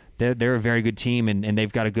year they're a very good team, and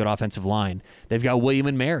they've got a good offensive line. They've got William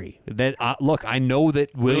and Mary. Look, I know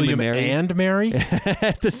that William and Mary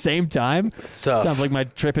at the same time. Sounds like my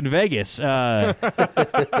trip in Vegas. That's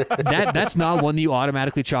not one that you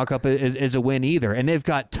automatically chalk up as a win either. And they've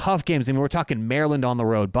got tough games. I mean, we're talking Maryland on the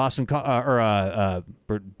road, Boston College. I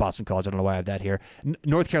don't know why I have that here.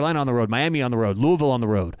 North Carolina on the road, Miami on the road, Louisville on the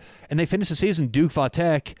road, and they finish the season Duke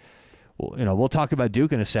Tech. We'll talk about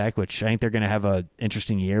Duke in a sec, which I think they're going to have an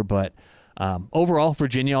interesting year. But overall,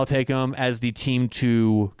 Virginia, I'll take them as the team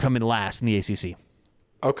to come in last in the ACC.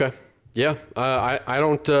 Okay. Yeah. I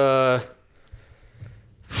don't.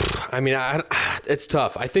 It's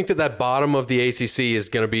tough. I think that bottom of the ACC is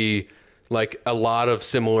going to be like a lot of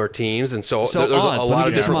similar teams, and so there's a lot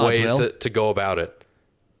of different ways to go about it.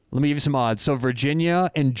 Let me give you some odds. So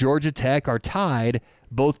Virginia and Georgia Tech are tied,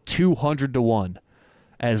 both 200-1.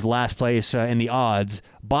 As last place in the odds.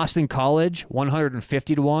 Boston College,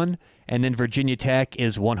 150-1, and then Virginia Tech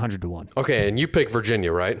is 100-1. Okay, and you pick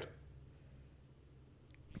Virginia, right?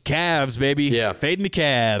 Cavs, baby. Yeah. Fading the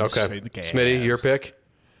Cavs. Okay. Smitty, your pick?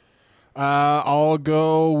 I'll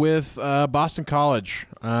go with Boston College.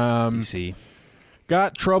 See.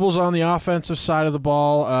 Got troubles on the offensive side of the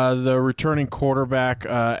ball. The returning quarterback,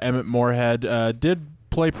 Emmett Morehead, did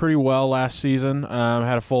play pretty well last season.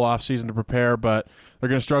 Had a full offseason to prepare, but they're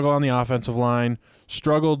going to struggle on the offensive line.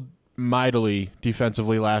 Struggled mightily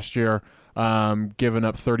defensively last year, giving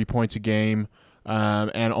up 30 points a game.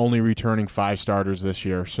 and only returning 5 starters this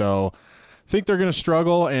year. So I think they're going to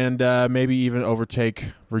struggle and maybe even overtake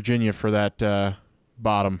Virginia for that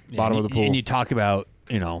bottom of the pool. And you talk about,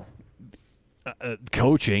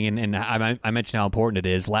 coaching, and I mentioned how important it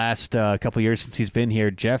is. Last couple of years since he's been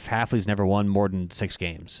here, Jeff Hafley's never won more than 6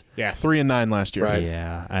 games. Yeah, 3-9 last year. Right.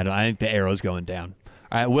 Yeah, I think the arrow's going down.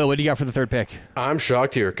 All right, Will, what do you got for the third pick? I'm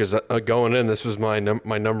shocked here because going in, this was my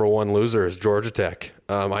number one loser is Georgia Tech.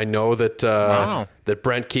 I know that that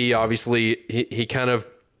Brent Key, obviously, he kind of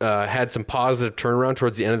had some positive turnaround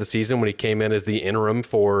towards the end of the season when he came in as the interim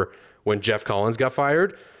for when Jeff Collins got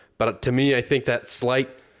fired. But to me, I think that slight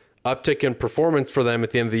uptick in performance for them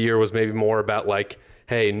at the end of the year was maybe more about like,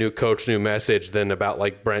 hey, new coach, new message, than about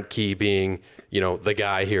like Brent Key being, the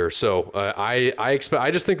guy here. So I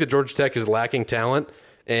just think that Georgia Tech is lacking talent,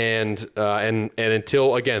 and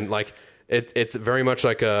until again, like it's very much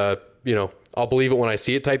like a I'll believe it when I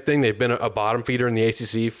see it type thing. They've been a bottom feeder in the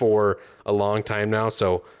ACC for a long time now,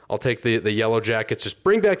 so I'll take the Yellow Jackets. Just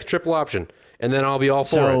bring back the triple option, and then I'll be all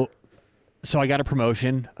for it. So I got a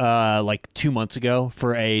promotion like 2 months ago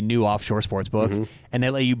for a new offshore sports book, and they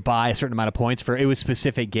let you buy a certain amount of points for it was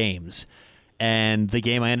specific games. And the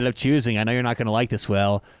game I ended up choosing, I know you're not going to like this,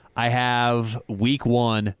 Will. I have week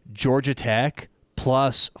 1, Georgia Tech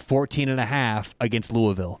plus 14.5 against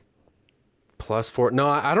Louisville. +4. No,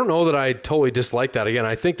 I don't know that I totally dislike that. Again,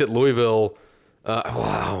 I think that Louisville,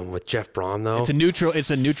 with Jeff Brom though, it's a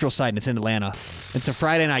neutral site, and it's in Atlanta. It's a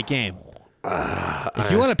Friday night game. If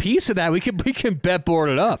you want a piece of that, we can bet board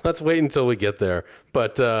it up. Let's wait until we get there.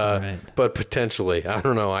 But but potentially, I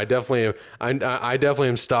don't know. I definitely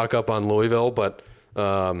am stock up on Louisville, but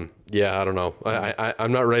I don't know.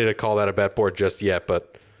 I'm not ready to call that a bet board just yet.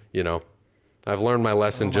 But I've learned my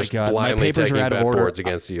lesson blindly taking bet boards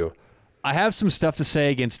against you. I have some stuff to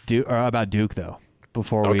say about Duke though.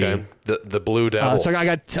 Before the Blue Devils. So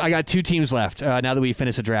I got 2 teams left now that we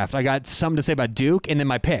finished the draft. I got something to say about Duke and then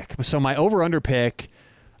my pick. So my over-under pick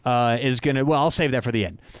is going to – well, I'll save that for the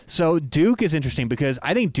end. So Duke is interesting because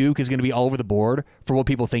I think Duke is going to be all over the board for what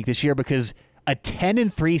people think this year because a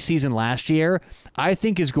 10-3 season last year I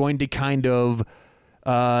think is going to kind of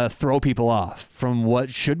throw people off from what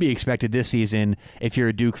should be expected this season if you're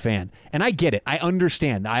a Duke fan. And I get it. I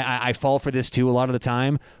understand. I fall for this too a lot of the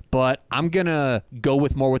time, but I'm going to go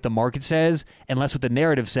with more what the market says and less what the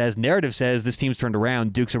narrative says. Narrative says this team's turned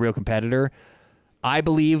around. Duke's a real competitor. I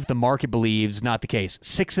believe the market believes not the case.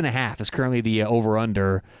 6.5 is currently the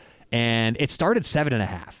over-under, and it started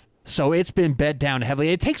 7.5. So it's been bet down heavily.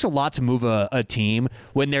 It takes a lot to move a team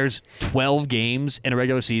when there's 12 games in a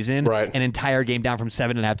regular season, right. An entire game down from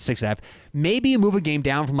 7.5 to 6.5. Maybe you move a game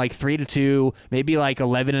down from like 3 to 2, maybe like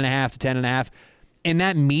 11.5 to 10.5. In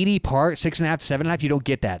that meaty part, 6.5 to 7.5, you don't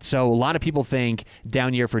get that. So a lot of people think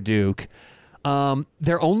down year for Duke.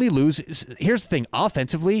 They're only lose. Here's the thing,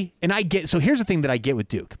 offensively, and I get. So here's the thing that I get with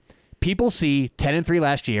Duke. People see 10-3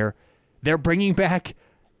 last year. They're bringing back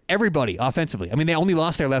everybody offensively. I mean, they only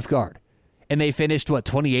lost their left guard, and they finished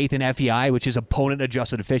 28th in FEI, which is opponent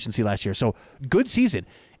adjusted efficiency last year. So good season.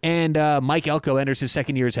 And Mike Elko enters his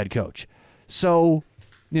second year as head coach. So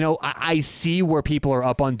I see where people are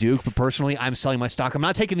up on Duke, but personally, I'm selling my stock. I'm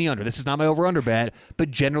not taking the under. This is not my over-under bet, but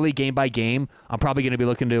generally, game by game, I'm probably going to be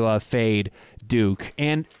looking to fade Duke.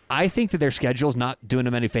 And I think that their schedule's not doing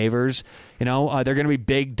them any favors. They're going to be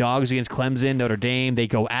big dogs against Clemson, Notre Dame. They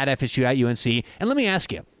go at FSU, at UNC. And let me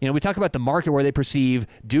ask you, we talk about the market where they perceive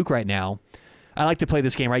Duke right now. I like to play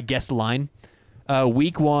this game, right? Guess the line.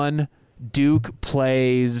 Week 1, Duke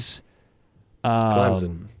plays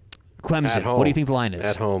Clemson. Clemson. What do you think the line is?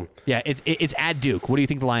 At home. Yeah, it's at Duke. What do you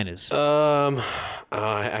think the line is?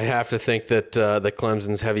 I have to think that the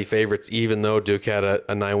Clemson's heavy favorites, even though Duke had a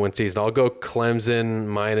 9-win season. I'll go Clemson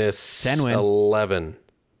minus 11.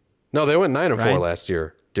 No, they went 9-4 last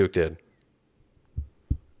year. Duke did.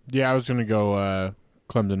 Yeah, I was going to go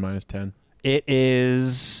Clemson minus 10. It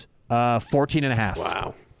is 14.5.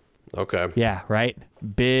 Wow. Okay. Yeah, right?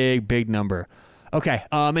 Big number. Okay,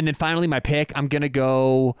 and then finally my pick, I'm going to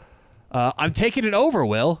go... I'm taking it over,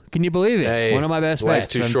 Will. Can you believe it? Hey, one of my best life's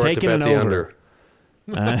bets. too I'm short taking to bet it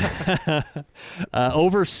the over.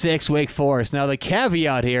 Over 6, Wake Forest. Now, the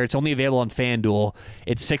caveat here, it's only available on FanDuel.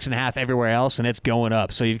 It's 6.5 everywhere else, and it's going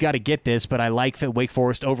up. So you've got to get this, but I like that Wake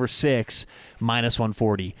Forest over 6, minus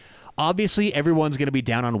 140. Obviously, everyone's going to be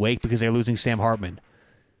down on Wake because they're losing Sam Hartman.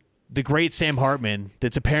 The great Sam Hartman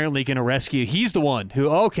that's apparently going to rescue. He's the one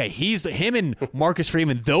who, him and Marcus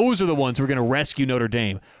Freeman, those are the ones who are going to rescue Notre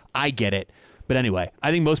Dame. I get it. But anyway,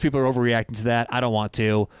 I think most people are overreacting to that. I don't want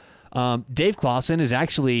to. Dave Clawson is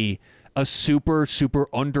actually a super, super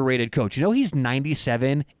underrated coach. You know, he's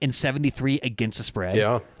 97 and 73 against the spread.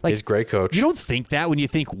 Yeah, he's a great coach. You don't think that when you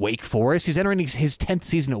think Wake Forest. He's entering his 10th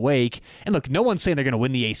season at Wake. And look, no one's saying they're going to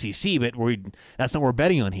win the ACC, but that's not what we're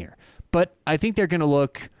betting on here. But I think they're going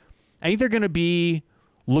to be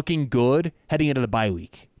looking good heading into the bye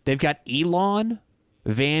week. They've got Elon,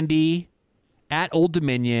 Vandy, at Old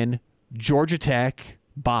Dominion, Georgia Tech,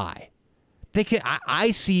 bye.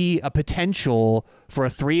 I see a potential for a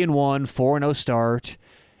 3-1, 4-0 start.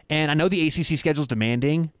 And I know the ACC schedule's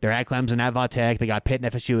demanding. They're at Clemson, at Va Tech. They got Pitt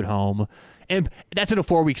and FSU at home. And that's in a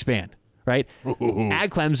 4-week span, right? At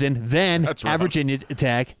Clemson, then at Virginia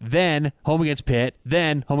Tech, then home against Pitt,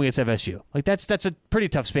 then home against FSU. Like that's a pretty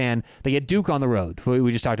tough span. They get Duke on the road,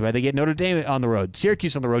 we just talked about. They get Notre Dame on the road,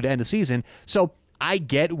 Syracuse on the road to end the season. So I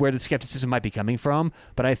get where the skepticism might be coming from,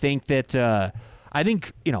 but I think that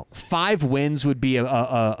 5 wins would be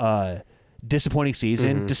a disappointing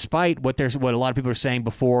season, despite what a lot of people are saying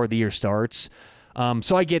before the year starts.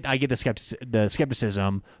 So I get the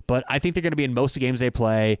skepticism, but I think they're going to be in most of the games they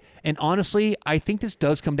play. And honestly, I think this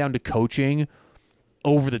does come down to coaching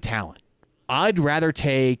over the talent. I'd rather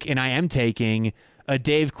take, and I am taking, a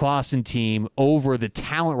Dave Clawson team over the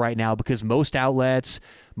talent right now because most outlets,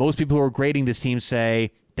 most people who are grading this team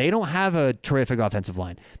say they don't have a terrific offensive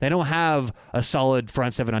line. They don't have a solid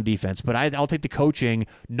front seven on defense. But I'll take the coaching,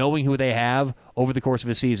 knowing who they have over the course of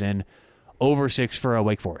a season, over 6 for a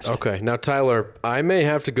Wake Forest. Okay. Now, Tyler, I may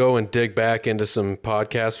have to go and dig back into some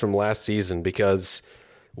podcasts from last season because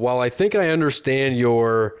while I think I understand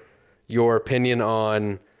your opinion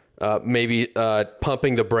on maybe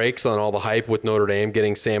pumping the brakes on all the hype with Notre Dame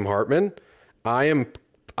getting Sam Hartman,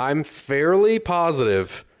 I'm fairly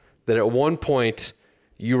positive that at one point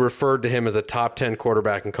you referred to him as a top 10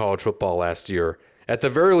 quarterback in college football last year. At the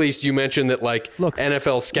very least, you mentioned that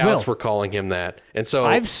NFL scouts were calling him that. And so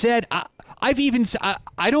I've said, I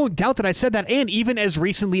don't doubt that I said that. And even as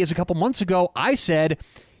recently as a couple months ago, I said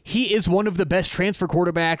he is one of the best transfer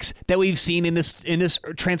quarterbacks that we've seen in this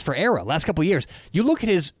transfer era, last couple of years. You look at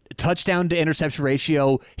his touchdown to interception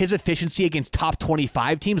ratio, his efficiency against top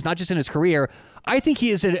 25 teams, not just in his career. I think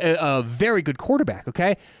he is a very good quarterback,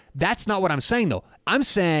 okay? That's not what I'm saying, though. I'm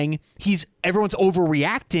saying everyone's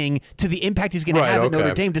overreacting to the impact he's going to have at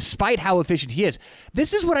Notre Dame, despite how efficient he is.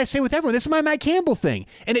 This is what I say with everyone. This is my Matt Campbell thing.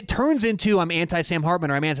 And it turns into I'm anti-Sam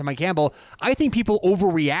Hartman or I'm anti-Matt Campbell. I think people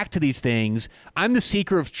overreact to these things. I'm the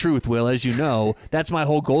seeker of truth, Will, as you know. That's my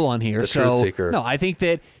whole goal on here. The truth seeker. No, I think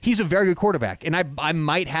that he's a very good quarterback. And I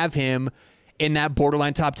might have him in that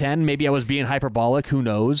borderline top 10. Maybe I was being hyperbolic. Who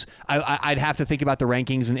knows? I'd have to think about the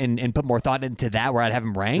rankings and put more thought into that where I'd have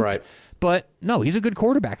him ranked. Right. But no, he's a good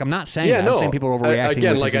quarterback. I'm not saying that. I'm saying people are overreacting.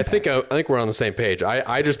 Again, I think we're on the same page.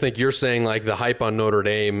 I just think you're saying the hype on Notre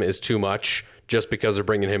Dame is too much just because they're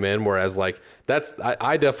bringing him in. Whereas I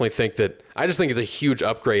definitely think that I just think it's a huge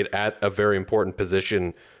upgrade at a very important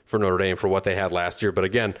position for Notre Dame for what they had last year. But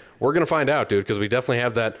again, we're going to find out, dude, because we definitely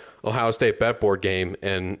have that Ohio State bet board game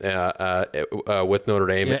and with Notre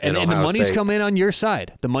Dame and Ohio the money's State. come in on your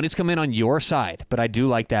side. The money's come in on your side, but I do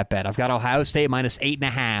like that bet. I've got Ohio State minus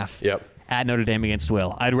 8.5 at Notre Dame against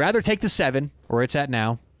Will. I'd rather take the 7 where it's at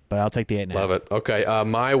now, but I'll take the 8.5. Love it. Okay,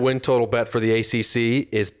 my win total bet for the ACC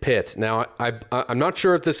is Pitt. Now, I'm not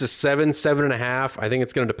sure if this is 7.5. I think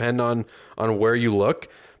it's going to depend on where you look.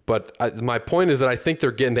 But my point is that I think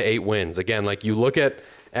they're getting to 8 wins. Again, you look at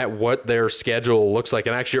what their schedule looks like.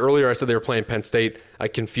 And actually, earlier I said they were playing Penn State. I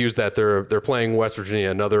confused that. They're playing West Virginia,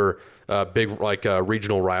 another big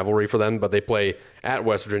regional rivalry for them. But they play at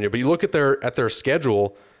West Virginia. But you look at their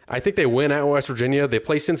schedule. I think they win at West Virginia. They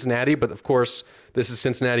play Cincinnati, but of course, this is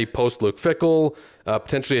Cincinnati post Luke Fickell,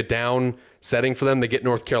 potentially a down setting for them. They get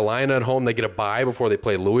North Carolina at home. They get a bye before they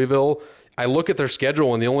play Louisville. I look at their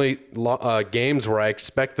schedule, and the only games where I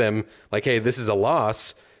expect them, hey, this is a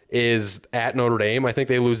loss, is at Notre Dame. I think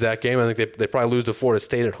they lose that game. I think they probably lose to Florida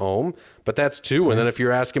State at home, but that's 2. And then if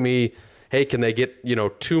you're asking me, hey, can they get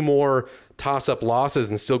 2 more toss-up losses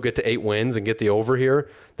and still get to 8 wins and get the over here?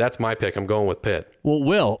 That's my pick. I'm going with Pitt. Well,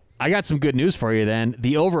 Will, I got some good news for you then.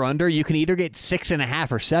 The over-under, you can either get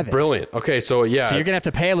 6.5 or 7. Brilliant. Okay, so yeah. So you're going to have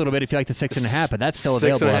to pay a little bit if you like the 6.5, but that's still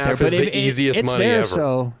available out there. 6.5 is the easiest money there, ever.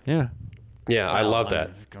 So, yeah. Yeah, I love that.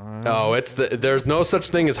 Oh, there's no such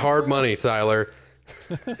thing as hard money, Tyler.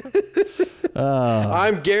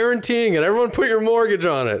 I'm guaranteeing it. Everyone put your mortgage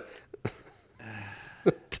on it.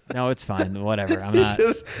 No, it's fine. Whatever. I'm not.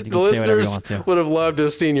 The listeners would have loved to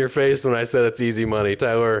have seen your face when I said it's easy money.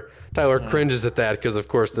 Tyler cringes at that because, of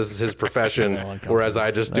course, this is his profession, whereas I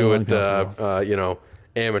just do it,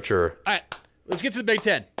 amateur. All right, let's get to the Big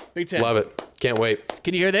Ten. Big Ten. Love it. Can't wait.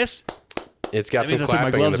 Can you hear this? It's got That means some I took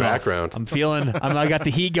my clapping in the gloves off. background. I'm feeling. I got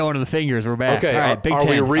the heat going to the fingers. We're back. Okay, All right, Big are Ten.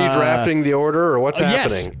 we redrafting the order, or what's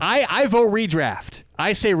Yes, happening? I vote redraft.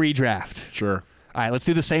 I say redraft. Sure. All right, let's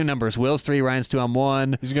do the same numbers. Will's 3, Ryan's 2, I'm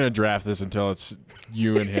 1. He's going to draft this until it's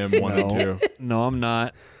you and him 1 and 2. No, I'm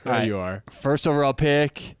not. There All right, you are. first overall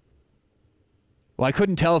pick. Well, I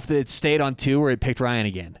couldn't tell if it stayed on 2 or it picked Ryan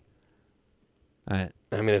again. All right.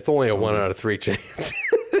 I mean, it's only a 1 out of 3 chance.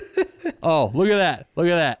 Oh, look at that. Look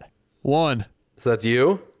at that. 1. So that's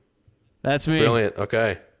you? That's me. Brilliant.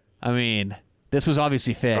 Okay. I mean, this was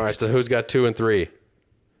obviously fixed. All right, so who's got 2 and 3?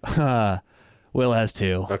 Will has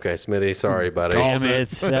 2. Okay, Smitty, sorry, buddy. Damn it.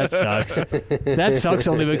 That sucks. That sucks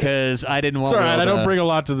only because I didn't want It's all right. Will I don't to- bring a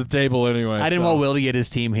lot to the table anyway. I didn't so. want Will to get his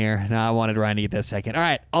team here. No, I wanted Ryan to get that second. All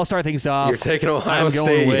right, I'll start things off. You're taking Ohio I'm going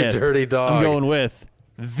State, you with- dirty dog. I'm going with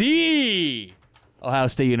the Ohio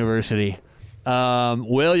State University.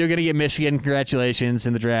 Will, you're going to get Michigan. Congratulations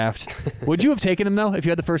in the draft. Would you have taken him, though, if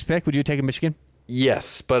you had the first pick? Would you have taken Michigan?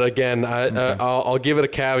 Yes, but again, I'll give it a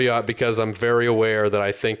caveat because I'm very aware that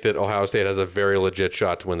I think that Ohio State has a very legit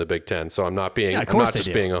shot to win the Big Ten. So I'm not being, Yeah, of I'm course not they just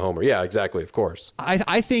do. being a homer. Yeah, exactly. Of course.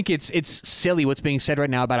 I think it's silly what's being said right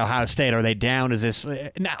now about Ohio State. Are they down? Is this?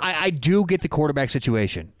 Now, I do get the quarterback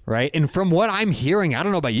situation, right? And from what I'm hearing, I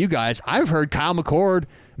don't know about you guys, I've heard Kyle McCord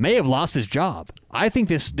may have lost his job. I think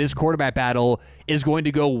this quarterback battle is going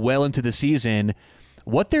to go well into the season.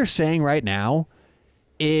 What they're saying right now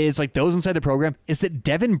is, like, those inside the program, is that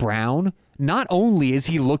Devin Brown, not only is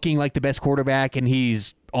he looking like the best quarterback and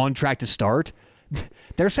he's on track to start,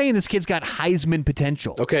 they're saying this kid's got Heisman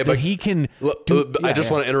potential. Okay, that but he can. I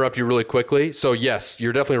just want to interrupt you really quickly. So yes,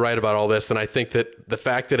 you're definitely right about all this, and I think that the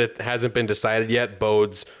fact that it hasn't been decided yet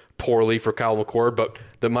bodes poorly for Kyle McCord. But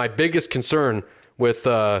my biggest concern with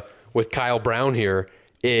Kyle Brown here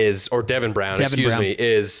is, or Devin Brown,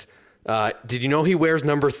 is. Did you know he wears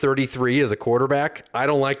number 33 as a quarterback? I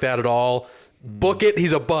don't like that at all. Book it.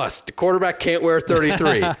 He's a bust. Quarterback can't wear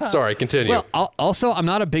 33. Sorry, continue. Well, also, I'm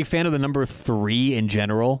not a big fan of the number 3 in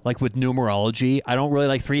general, like with numerology. I don't really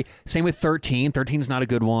like 3. Same with 13. 13 is not a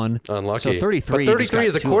good one. Unlucky. So 33. But 33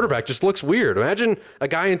 as a quarterback just looks weird. Imagine a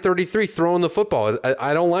guy in 33 throwing the football.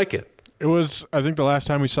 I don't like it. It was, I think the last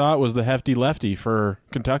time we saw it was the hefty lefty for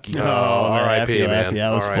Kentucky. Oh, R.I.P., man.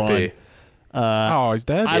 That was R.I.P. fun. Oh, he's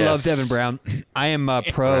dead? I love Yes. Devin Brown. I am I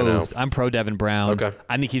pro. know. I'm pro Devin Brown. Okay.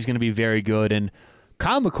 I think he's going to be very good. And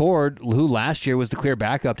Kyle McCord, who last year was the clear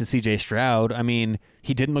backup to C.J. Stroud, I mean,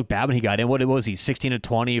 he didn't look bad when he got in. What was he? 16 to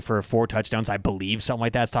 20 for 4 touchdowns, I believe, something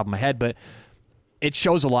like that. It's top of my head, but it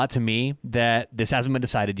shows a lot to me that this hasn't been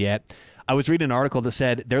decided yet. I was reading an article that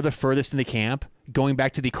said they're the furthest in the camp, going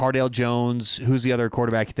back to the Cardale Jones. Who's the other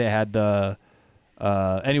quarterback that had the?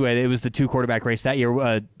 Anyway, it was the 2 quarterback race that year.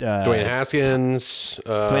 Dwayne Haskins.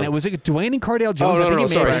 Dwayne, was it Dwayne and Cardale Jones? Oh, no, I think no, it may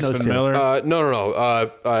have sorry. been those Stephen two. Miller.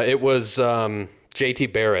 No. It was J.T.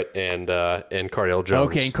 Barrett and Cardale Jones.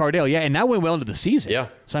 Okay, and Cardale, yeah, and that went well into the season. Yeah.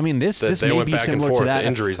 So I mean, this They may went be back and similar forth. to that. The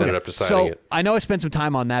injuries ended up deciding so it. I know I spent some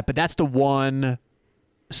time on that, but that's the one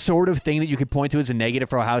sort of thing that you could point to as a negative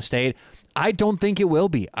for Ohio State. I don't think it will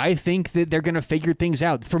be. I think that they're going to figure things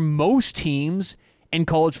out. For most teams in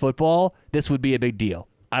college football, this would be a big deal.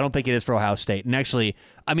 I don't think it is for Ohio State. And actually,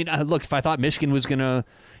 I mean, look, if I thought Michigan was going to,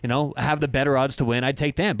 have the better odds to win, I'd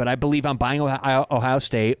take them. But I believe I'm buying Ohio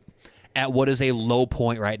State at what is a low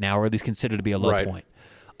point right now, or at least considered to be a low Right. point.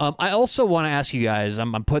 I also want to ask you guys,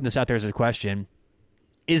 I'm putting this out there as a question,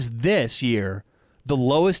 is this year the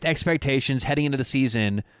lowest expectations heading into the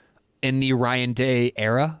season in the Ryan Day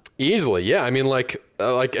era? Easily, yeah. I mean,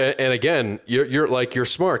 and again, you're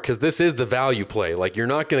smart because this is the value play. Like, you're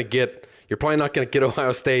probably not going to get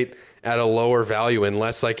Ohio State at a lower value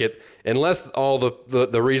unless all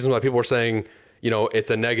the reasons why people are saying,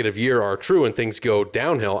 it's a negative year are true and things go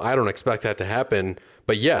downhill. I don't expect that to happen.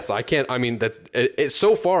 But yes, I can't. I mean, it's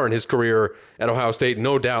so far in his career at Ohio State,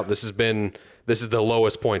 no doubt this is the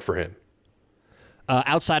lowest point for him.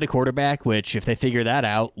 Outside of quarterback, which if they figure that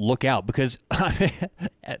out, look out, because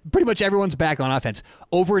pretty much everyone's back on offense.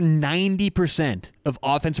 Over 90% of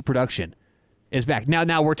offensive production is back.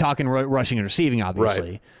 Now we're talking rushing and receiving,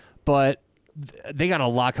 obviously, Right. but they got a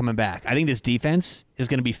lot coming back. I think this defense is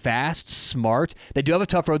going to be fast, smart. They do have a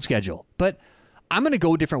tough road schedule, but I'm going to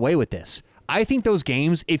go a different way with this. I think those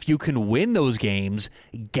games, if you can win those games,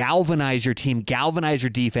 galvanize your team, galvanize your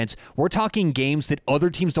defense. We're talking games that other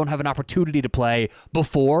teams don't have an opportunity to play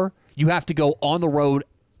before. You have to go on the road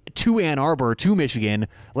to Ann Arbor, to Michigan,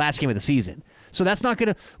 last game of the season. So that's not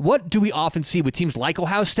going to... What do we often see with teams like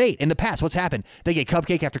Ohio State in the past? What's happened? They get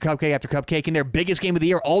cupcake after cupcake after cupcake, and their biggest game of the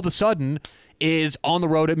year, all of a sudden, is on the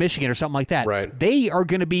road at Michigan or something like that. Right. They are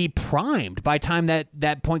going to be primed by the time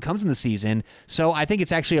that point comes in the season. So I think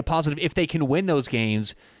it's actually a positive if they can win those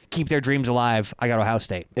games, keep their dreams alive. I got Ohio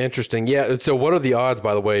State. Interesting. Yeah. So what are the odds,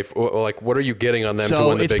 by the way? Like, what are you getting on them to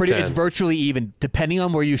win the Big Ten? It's virtually even. Depending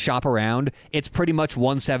on where you shop around, it's pretty much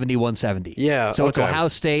 170, 170. Yeah. So it's Ohio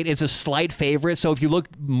State. It's a slight favorite. So if you look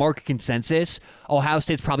market consensus, Ohio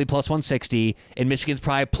State's probably plus 160, and Michigan's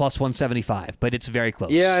probably plus 175. But it's very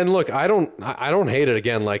close. Yeah. And look, I don't hate it.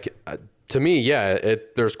 Again, like to me, yeah,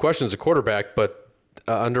 there's questions at quarterback, but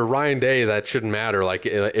under Ryan Day, that shouldn't matter. Like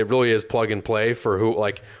it really is plug and play for who.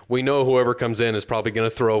 Like we know whoever comes in is probably going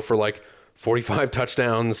to throw for like 45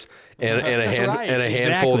 touchdowns and a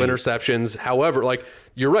handful of interceptions. However, like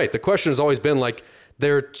you're right. The question has always been like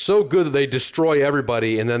they're so good that they destroy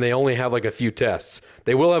everybody, and then they only have like a few tests.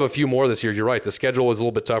 They will have a few more this year. You're right. The schedule is a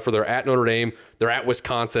little bit tougher. They're at Notre Dame. They're at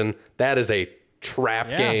Wisconsin. That is a trap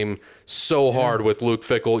game. So hard with Luke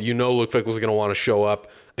Fickell. You know Luke Fickell's going to want to show up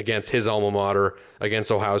against his alma mater,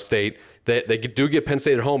 against Ohio State. They do get Penn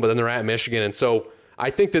State at home, but then they're at Michigan. And so I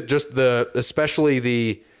think that just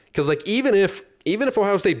because like even if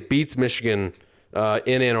Ohio State beats Michigan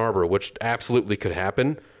in Ann Arbor, which absolutely could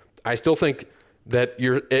happen, I still think that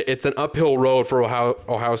it's an uphill road for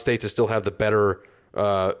Ohio State to still have the better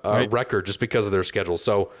record just because of their schedule.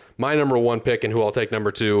 So my number one pick and who I'll take number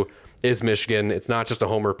two is Michigan. It's not just a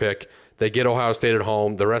homer pick. They get Ohio State at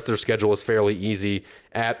home. The rest of their schedule is fairly easy.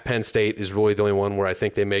 At Penn State is really the only one where I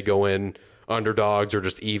think they may go in underdogs or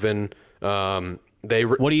just even. What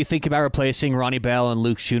do you think about replacing Ronnie Bell and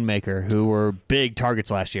Luke Schoonmaker, who were big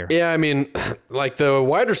targets last year? Yeah, I mean, like the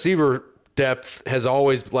wide receiver depth has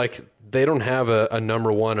always they don't have a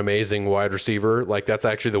number one amazing wide receiver. Like that's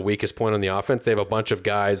actually the weakest point on the offense. They have a bunch of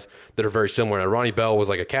guys that are very similar. Now, Ronnie Bell was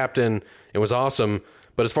like a captain. It was awesome.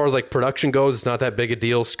 But as far as like production goes, it's not that big a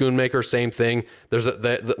deal. Schoonmaker, same thing. There's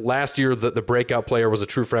last year the breakout player was a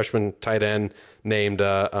true freshman tight end named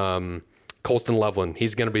Colston Loveland.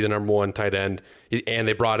 He's going to be the number one tight end. And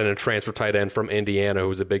they brought in a transfer tight end from Indiana,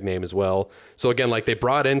 who's a big name as well. So again, like they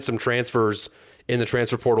brought in some transfers in the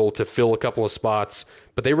transfer portal to fill a couple of spots,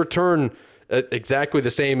 but they return exactly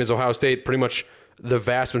the same as Ohio State, pretty much the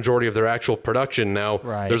vast majority of their actual production. Now,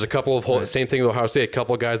 there's a couple of same thing with Ohio State, a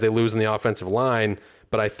couple of guys they lose in the offensive line,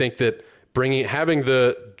 but I think that having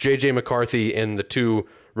the J.J. McCarthy and the two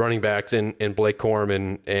running backs in Blake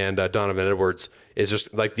Corum and Donovan Edwards is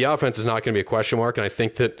just like the offense is not going to be a question mark, and I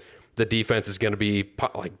think that the defense is going to be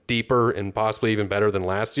like deeper and possibly even better than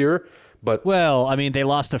last year. But well, I mean, they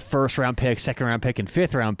lost a first-round pick, second-round pick, and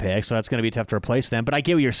fifth-round pick, so that's going to be tough to replace them. But I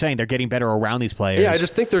get what you're saying; they're getting better around these players. Yeah, I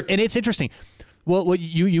just think they're. And it's interesting. Well, what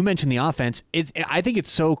you mentioned the offense. I think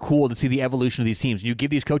it's so cool to see the evolution of these teams. You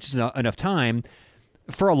give these coaches enough time.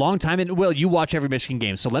 For a long time, and well, you watch every Michigan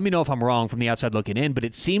game, so let me know if I'm wrong from the outside looking in, but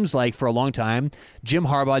it seems like for a long time, Jim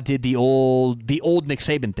Harbaugh did the old Nick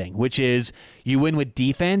Saban thing, which is you win with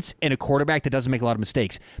defense and a quarterback that doesn't make a lot of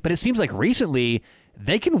mistakes. But it seems like recently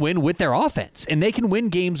they can win with their offense, and they can win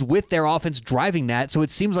games with their offense driving that. So it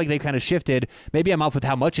seems like they kind of shifted. Maybe I'm off with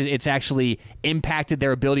how much it's actually impacted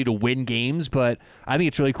their ability to win games, but I think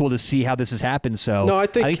it's really cool to see how this has happened. So no, I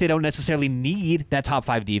think they don't necessarily need that top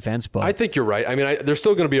 5 defense. But I think you're right. I mean, there's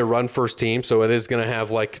still going to be a run-first team, so it is going to have,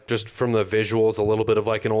 like, just from the visuals, a little bit of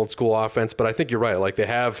like an old-school offense. But I think you're right. Like they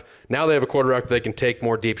have a quarterback that they can take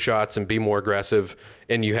more deep shots and be more aggressive,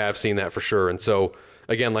 and you have seen that for sure. And so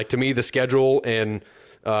again, like to me, the schedule and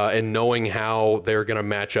knowing how they're going to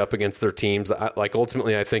match up against their teams,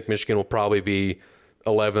 ultimately, I think Michigan will probably be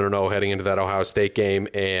 11-0 heading into that Ohio State game,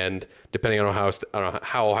 and depending on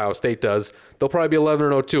how Ohio State does, they'll probably be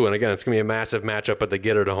 11-0 too. And again, it's going to be a massive matchup, but they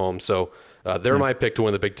get it at home. So they're my pick to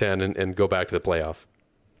win the Big Ten and go back to the playoff.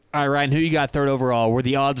 All right, Ryan, who you got third overall? Where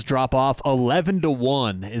the odds drop off,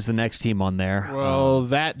 11-1 is the next team on there. Well,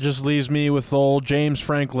 that just leaves me with old James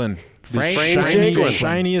Franklin. The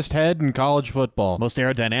shiniest head in college football. Most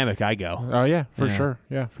aerodynamic, I go. Oh, yeah, for sure.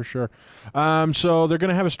 Yeah, for sure. So they're going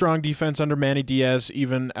to have a strong defense under Manny Diaz,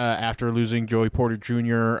 even after losing Joey Porter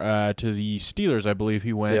Jr. To the Steelers, I believe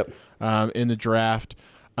he went in the draft.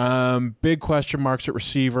 Big question marks at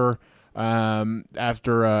receiver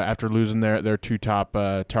after losing their two top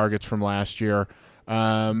targets from last year.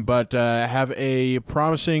 But have a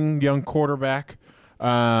promising young quarterback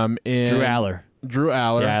in Drew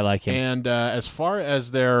Aller. Yeah, I like him. And as far as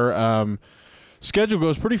their schedule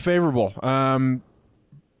goes, pretty favorable.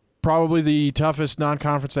 Probably the toughest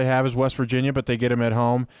non-conference they have is West Virginia, but they get them at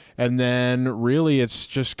home. And then really it's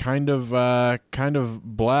just kind of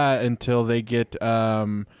blah until they get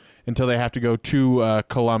until they have to go to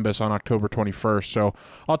Columbus on October 21st. So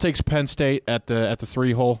I'll take Penn State at the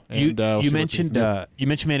 3-hole. You mentioned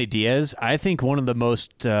Manny Diaz. I think one of the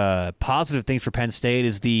most positive things for Penn State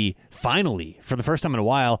is finally, for the first time in a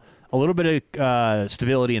while, a little bit of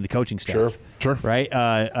stability in the coaching staff. Sure. Right?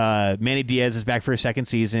 Manny Diaz is back for his second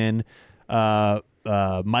season. Mike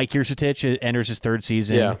Yurcich enters his third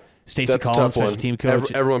season. Yeah. Stacey Collins, special team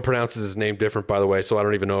coach. Everyone pronounces his name different, by the way, so I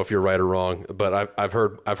don't even know if you're right or wrong. But I've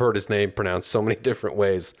heard his name pronounced so many different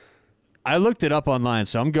ways. I looked it up online,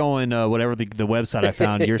 so I'm going whatever the website I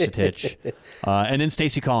found, Yurcich. And then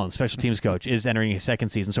Stacey Collins, special teams coach, is entering his second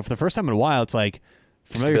season. So for the first time in a while, it's like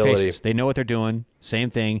familiar Stability. faces. They know what they're doing. Same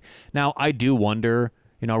thing. Now, I do wonder,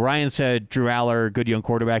 Ryan said Drew Aller, good young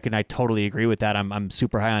quarterback, and I totally agree with that. I'm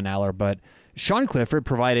super high on Aller, but Sean Clifford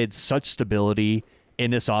provided such stability in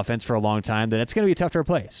this offense for a long time that it's going to be tough to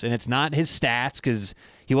replace. And it's not his stats, because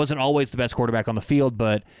he wasn't always the best quarterback on the field,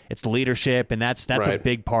 but it's the leadership, and that's right. A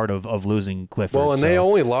big part of losing Clifford. Well, and they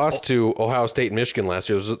only lost to Ohio State and Michigan last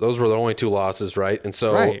year. Those were the only two losses, right? And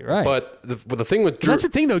so, right. But the thing with Drew, that's the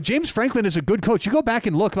thing, though. James Franklin is a good coach. You go back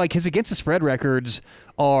and look, like his against the spread records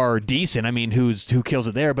are decent. I mean, who kills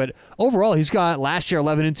it there? But overall, he's got last year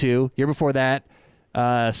 11-2, year before that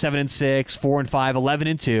 7-6, 4-5,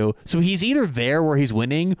 11-2. So he's either there where he's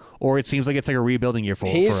winning, or it seems like it's like a rebuilding year for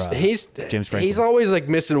James Franklin. He's always like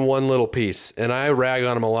missing one little piece, and I rag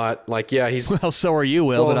on him a lot. Like, yeah, he's well, so are you,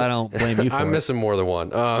 Will, but I don't blame you for it. I'm missing more than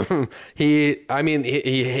one. He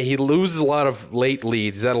loses a lot of late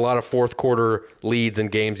leads. He's had a lot of fourth quarter leads in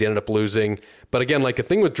games he ended up losing. But again, like the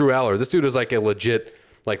thing with Drew Aller, this dude is like a legit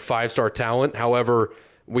like 5-star talent. However,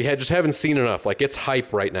 we just haven't seen enough. Like, it's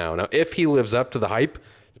hype right now. Now, if he lives up to the hype,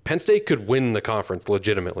 Penn State could win the conference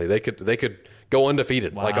legitimately. They could go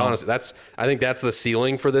undefeated. Wow. Like, honestly, I think that's the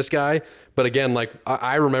ceiling for this guy. But again, like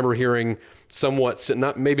I remember hearing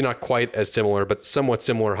maybe not quite as similar, but somewhat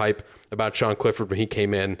similar hype about Sean Clifford when he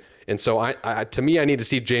came in. And so to me, I need to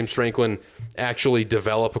see James Franklin actually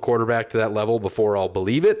develop a quarterback to that level before I'll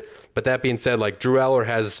believe it. But that being said, like Drew Aller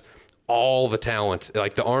has all the talent,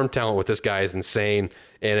 like the arm talent with this guy is insane.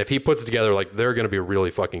 And if he puts it together, like they're going to be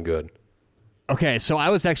really fucking good. Okay, so I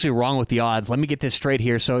was actually wrong with the odds. Let me get this straight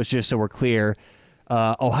here, so we're clear.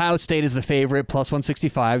 Ohio State is the favorite, plus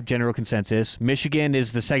 165, general consensus. Michigan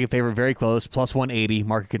is the second favorite, very close, plus 180,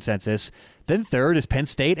 market consensus. Then third is Penn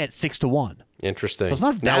State at 6-1. Interesting. So it's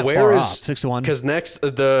not that far off, 6-1. Because next,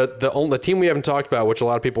 the team we haven't talked about, which a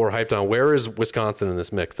lot of people were hyped on, where is Wisconsin in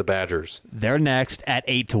this mix? The Badgers. They're next at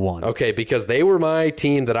 8-1. Okay, because they were my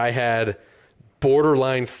team that I had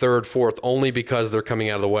borderline third, fourth, only because they're coming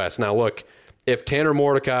out of the West. Now, look, if Tanner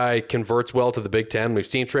Mordecai converts well to the Big Ten, we've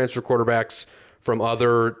seen transfer quarterbacks from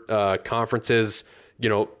other conferences.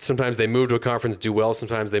 Sometimes they move to a conference, do well.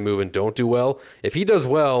 Sometimes they move and don't do well. If he does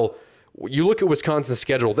well, you look at Wisconsin's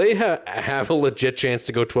schedule, they have a legit chance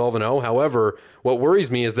to go 12-0. However, what worries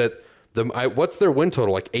me is that what's their win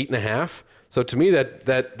total, like 8.5? So to me,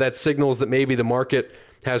 that signals that maybe the market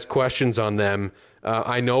has questions on them.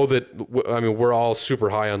 I know that, we're all super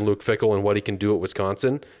high on Luke Fickell and what he can do at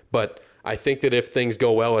Wisconsin, but I think that if things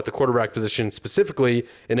go well at the quarterback position specifically,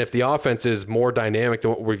 and if the offense is more dynamic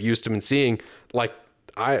than what we've used to been seeing, like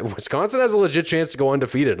Wisconsin has a legit chance to go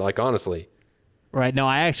undefeated, like honestly. Right. No,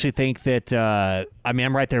 I actually think that,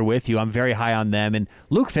 I'm right there with you. I'm very high on them. And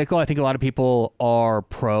Luke Fickell, I think a lot of people are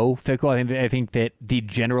pro Fickell. I think that the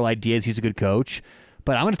general idea is he's a good coach.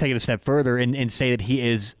 But I'm going to take it a step further and say that he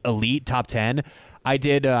is elite, top 10.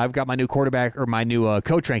 I've got my new quarterback or my new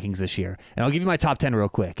coach rankings this year. And I'll give you my top 10 real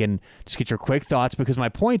quick and just get your quick thoughts, because my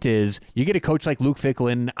point is you get a coach like Luke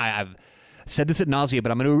Fickell, and I've said this ad nauseum,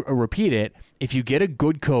 but I'm going to repeat it. If you get a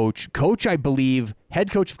good coach, I believe,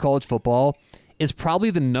 head coach of college football, is probably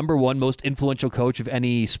the number one most influential coach of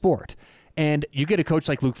any sport. And you get a coach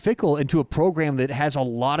like Luke Fickell into a program that has a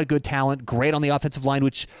lot of good talent, great on the offensive line,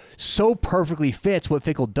 which so perfectly fits what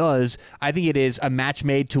Fickell does. I think it is a match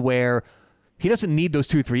made to where he doesn't need those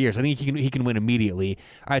 2-3 years. I think he can win immediately.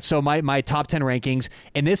 All right, so my top 10 rankings,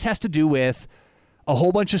 and this has to do with a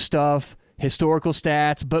whole bunch of stuff, historical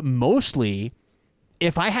stats, but mostly,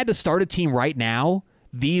 if I had to start a team right now,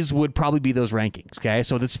 these would probably be those rankings, okay?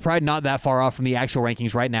 So this is probably not that far off from the actual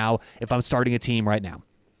rankings right now if I'm starting a team right now.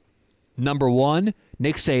 Number 1,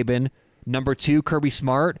 Nick Saban. Number 2, Kirby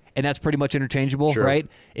Smart, and that's pretty much interchangeable, sure. Right?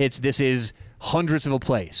 This is hundreds of a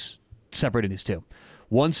place separating these two.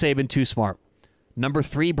 1, Saban, 2, Smart. Number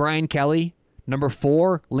 3, Brian Kelly. Number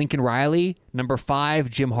 4, Lincoln Riley. Number 5,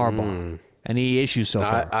 Jim Harbaugh. Any issues so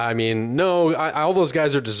far? No. All those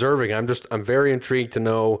guys are deserving. I'm very intrigued to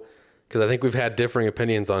know, because I think we've had differing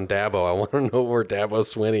opinions on Dabo. I want to know where Dabo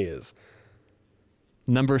Swinney is.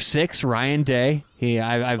 Number 6, Ryan Day.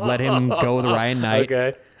 I've let him go with Ryan Knight.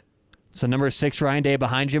 Okay. So number 6, Ryan Day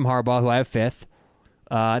behind Jim Harbaugh, who I have 5th.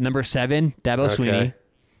 Number 7, Dabo Swinney.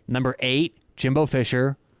 Number 8, Jimbo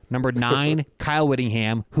Fisher. Number 9, Kyle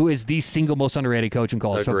Whittingham, who is the single most underrated coach in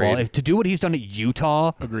college football. To do what he's done at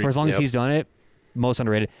Utah for as long as he's done it, most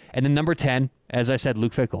underrated. And then number 10, as I said,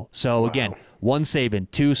 Luke Fickell. So again, 1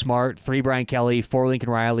 Saban, 2 Smart, 3 Brian Kelly, 4 Lincoln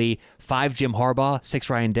Riley, 5 Jim Harbaugh, 6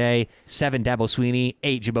 Ryan Day, 7 Dabo Swinney,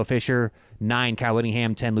 8 Jimbo Fisher, 9 Kyle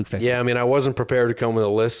Whittingham, 10 Luke Fickell. Yeah, I mean, I wasn't prepared to come with a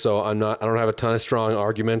list, so I don't have a ton of strong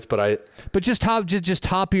arguments, but just top of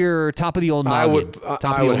the old noggin.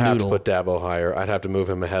 I would have to put Dabo higher. I'd have to move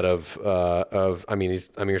him ahead of you're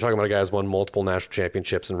talking about a guy who's won multiple national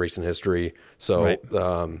championships in recent history. So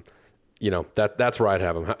Right. That's where I'd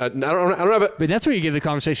have him. I don't have it. But that's where you give the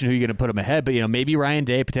conversation who you're going to put him ahead. But maybe Ryan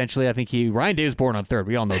Day potentially. I think Ryan Day was born on 3rd.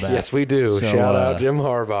 We all know that. Yes, we do. So, shout out Jim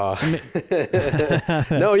Harbaugh.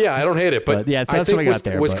 No, yeah, I don't hate it, but yeah, I think what I got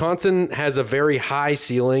there. Wisconsin has a very high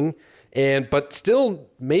ceiling, but still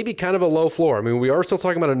maybe kind of a low floor. I mean, we are still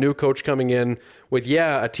talking about a new coach coming in with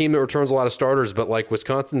a team that returns a lot of starters, but like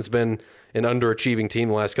Wisconsin's been an underachieving team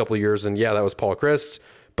the last couple of years, and that was Paul Chryst.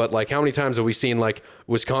 But like, how many times have we seen like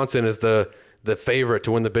Wisconsin as the favorite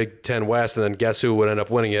to win the Big Ten West, and then guess who would end up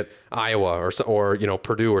winning it? Iowa or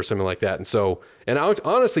Purdue or something like that. And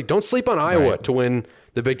honestly, don't sleep on Iowa to win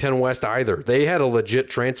the Big Ten West either. They had a legit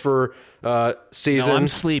transfer season. No, I'm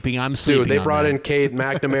sleeping. Dude, they brought in Cade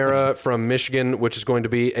McNamara from Michigan, which is going to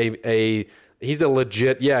be he's a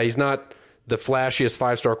legit. Yeah, he's not the flashiest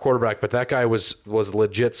 5-star quarterback, but that guy was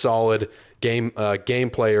legit solid game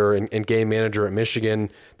player and game manager at Michigan.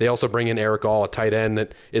 They also bring in Eric All, a tight end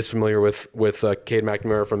that is familiar with Cade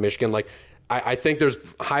McNamara from Michigan. Like, I think there's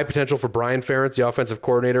high potential for Brian Ferentz, the offensive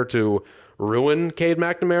coordinator, to ruin Cade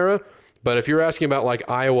McNamara. But if you're asking about like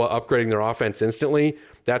Iowa upgrading their offense instantly,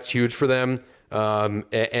 that's huge for them.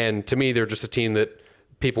 And to me, they're just a team that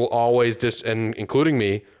people always and including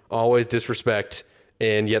me, always disrespect.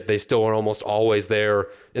 And yet they still are almost always there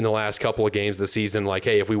in the last couple of games of the season. Like,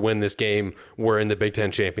 hey, if we win this game, we're in the Big Ten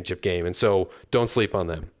championship game. And so don't sleep on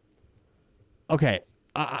them. Okay,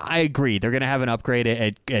 I agree. They're going to have an upgrade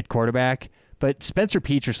at quarterback. But Spencer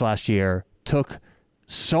Petras last year took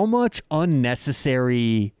so much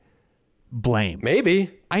unnecessary blame. Maybe.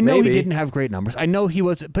 I know he didn't have great numbers. I know he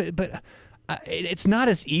was, but it's not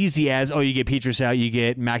as easy as, you get Petras out, you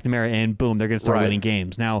get McNamara in, boom, they're going to start winning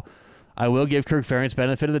games. Now, I will give Kirk Ferentz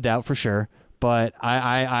benefit of the doubt for sure, but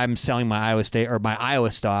I'm selling my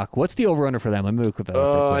Iowa stock. What's the over-under for them? Let me look at that.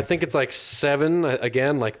 I think it's like 7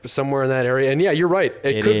 again, like somewhere in that area. And yeah, you're right.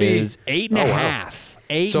 It could be 8.5. Wow.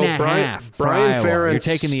 8.5. Brian Ferentz. You're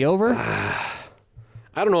taking the over? I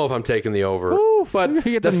don't know if I'm taking the over, but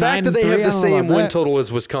the the fact that they have the same win that. total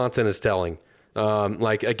as Wisconsin is telling. I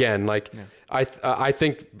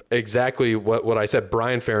think exactly what I said.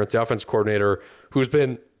 Brian Ferentz, the offensive coordinator, who's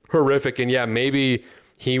been horrific, and maybe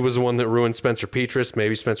he was the one that ruined Spencer Petras.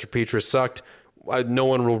 Maybe Spencer Petras sucked. No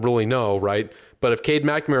one will really know, right? But if Cade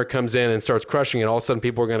McNamara comes in and starts crushing it, all of a sudden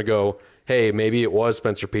people are going to go, hey, maybe it was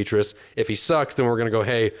Spencer Petras. If he sucks, then we're going to go,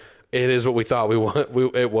 hey, it is what we thought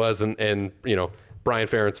it was, and Brian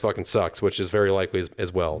Ferentz fucking sucks, which is very likely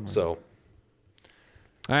as well. So,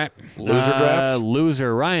 all right, loser draft.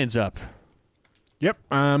 Loser. Ryan's up. Yep,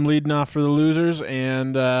 I'm leading off for the losers,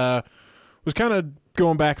 and was kind of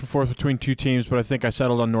going back and forth between two teams, but I think I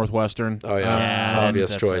settled on Northwestern. Oh yeah,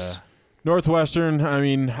 obvious choice. Northwestern, I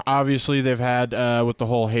mean, obviously they've had with the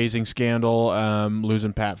whole hazing scandal,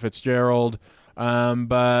 losing Pat Fitzgerald.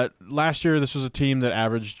 But last year, this was a team that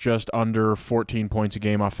averaged just under 14 points a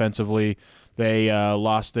game offensively. They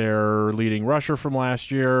lost their leading rusher from last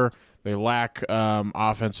year. They lack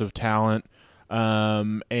offensive talent.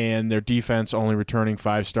 And their defense only returning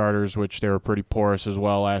 5 starters, which they were pretty porous as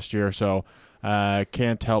well last year. So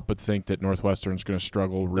can't help but think that Northwestern's going to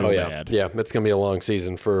struggle really bad. Yeah, it's going to be a long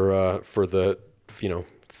season for the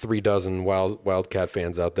 3 dozen Wildcat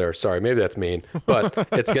fans out there. Sorry, maybe that's mean, but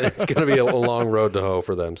it's gonna be a long road to hoe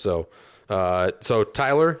for them. So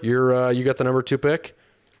Tyler, you got the number 2 pick,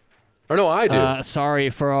 or no? I do. Sorry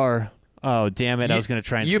for our. Oh, damn it! I was going to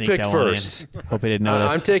try and you sneak picked that first. One in. Hope I didn't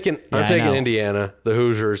notice. I'm taking Indiana, the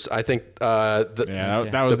Hoosiers. I think that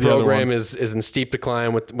was the program is in steep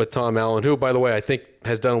decline with Tom Allen, who, by the way, I think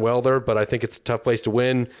has done well there, but I think it's a tough place to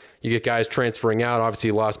win. You get guys transferring out. Obviously,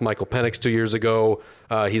 he lost Michael Penix 2 years ago.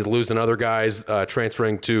 He's losing other guys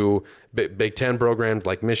transferring to Big Ten programs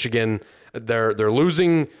like Michigan. They're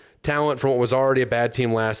losing talent from what was already a bad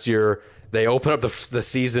team last year. They open up the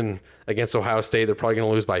season against Ohio State. They're probably going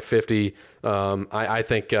to lose by 50. I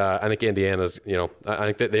think Indiana's. I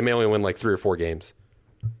think that they may only win like 3 or 4 games.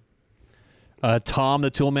 Tom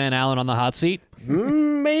the Toolman Allen on the hot seat?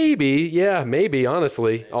 Maybe, yeah, maybe.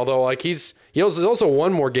 Honestly, although like he's also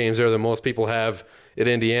won more games there than most people have at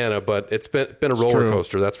Indiana, but it's been a roller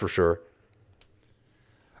coaster, that's for sure.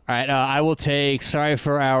 All right, I will take. Sorry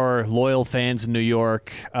for our loyal fans in New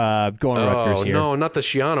York. Going Rutgers here. No, not the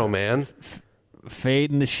Schiano, man.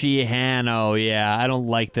 Fading the Schiano. Yeah, I don't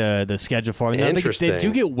like the schedule for them. Interesting. They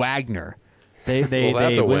do get Wagner. They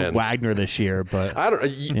that's a win win. Wagner this year, but I don't.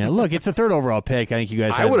 Look, it's the third overall pick. I think you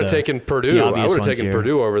guys. I would have taken Purdue. I would have taken here.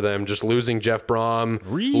 Purdue over them. Just losing Jeff Brom,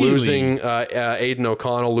 losing Aiden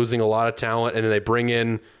O'Connell, losing a lot of talent, and then they bring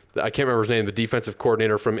in I can't remember his name, the defensive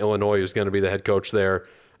coordinator from Illinois, who's going to be the head coach there.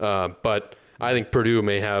 But I think Purdue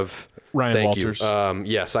may have Ryan Walters.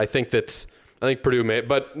 Yes, I think Purdue may.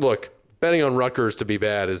 But look, betting on Rutgers to be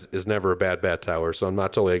bad is never a bad bet, Tower. So I'm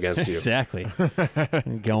not totally against you. Exactly.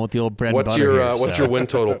 Going with the old bread and butter. What's your win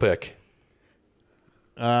total pick?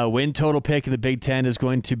 Win total pick in the Big Ten is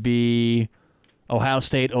going to be Ohio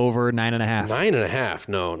State over 9.5. 9.5?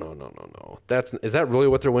 No. Is that really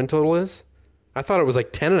what their win total is? I thought it was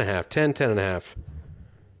like 10.5. 10.5.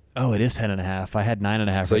 Oh, it is 10.5. I had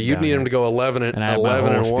 9.5. So you'd need them to go 11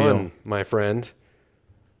 and 1, my friend.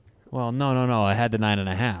 Well, no. I had the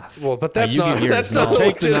 9.5. Well, but that's not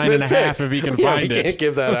take the 9.5 if he can find it. You can't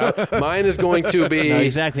give that out. Mine is going to be no,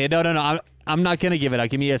 exactly. No. I'm not going to give it out.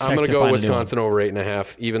 Give me a second. I'm going to go Wisconsin over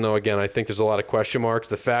 8.5. Even though, again, I think there's a lot of question marks.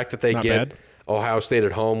 The fact that they get Ohio State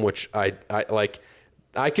at home, which I like,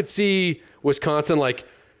 I could see Wisconsin like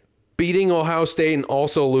beating Ohio State and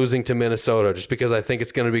also losing to Minnesota, just because I think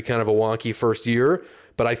it's going to be kind of a wonky first year.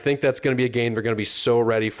 But I think that's going to be a game they're going to be so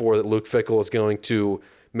ready for that Luke Fickell is going to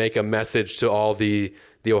make a message to all the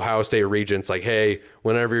Ohio State regents like, hey,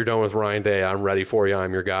 whenever you're done with Ryan Day, I'm ready for you.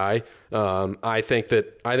 I'm your guy. I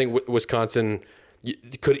think Wisconsin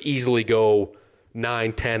could easily go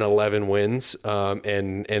 9, 10, 11 wins,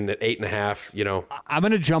 and at 8.5, I'm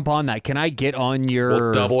going to jump on that. Can I get on your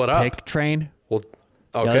we'll double it up. pick train? Well,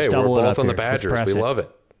 okay, we're both on the Badgers. We love it.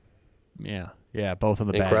 Yeah, both on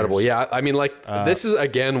the Incredible. Badgers. Yeah, I mean, this is,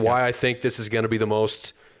 again, why I think this is going to be the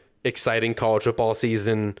most exciting college football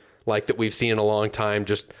season that we've seen in a long time,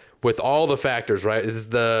 just with all the factors, right? It's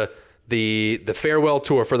the farewell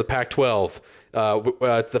tour for the Pac-12.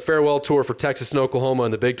 It's the farewell tour for Texas and Oklahoma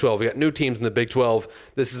in the Big 12. We got new teams in the Big 12.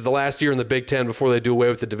 This is the last year in the Big 10 before they do away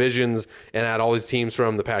with the divisions and add all these teams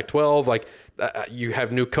from the Pac-12. You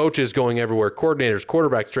have new coaches going everywhere, coordinators,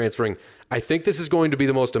 quarterbacks transferring. I think this is going to be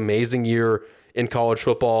the most amazing year in college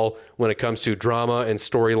football when it comes to drama and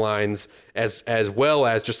storylines, as well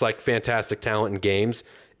as just fantastic talent in games.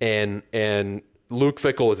 And Luke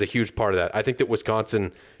Fickell is a huge part of that. I think that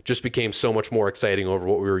Wisconsin just became so much more exciting over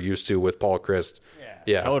what we were used to with Paul Chryst.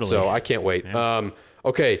 Yeah, totally. So I can't wait. Yeah.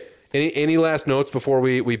 Okay, any last notes before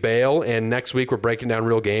we bail? And next week we're breaking down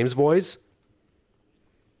real games, boys.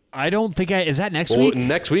 I don't think is that next week?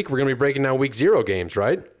 Next week we're going to be breaking down week 0 games,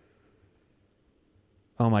 right?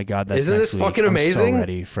 Oh my God, that's Isn't this fucking amazing? I'm so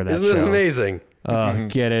ready for that. Isn't this amazing?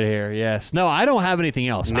 Get it here. Yes. No, I don't have anything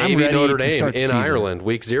else. Navy I'm ready Notre to Dame start the in season. Ireland,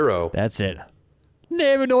 week 0. That's it.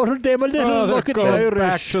 Navy Notre Dame, a little look at Irish.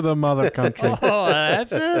 Back to the mother country. Oh,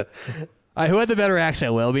 that's it. Who had the better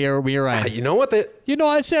accent? Will be Ryan. You know what? I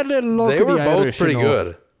said a little look They at were the both Irish, pretty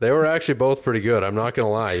good. They were actually both pretty good. I'm not going to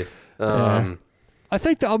lie. I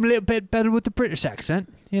think that I'm a little bit better with the British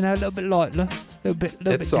accent. A little bit lighter.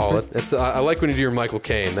 It's solid. I like when you do your Michael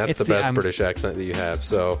Caine. That's the best British accent that you have.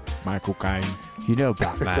 So Michael Caine.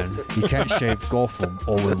 Batman, you can't shave Gotham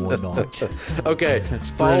all in one night. Okay,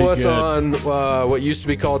 follow us on what used to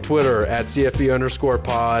be called Twitter at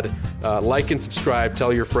CFB_pod. Like and subscribe.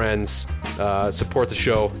 Tell your friends. Support the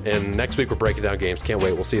show. And next week we're breaking down games. Can't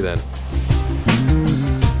wait. We'll see you then.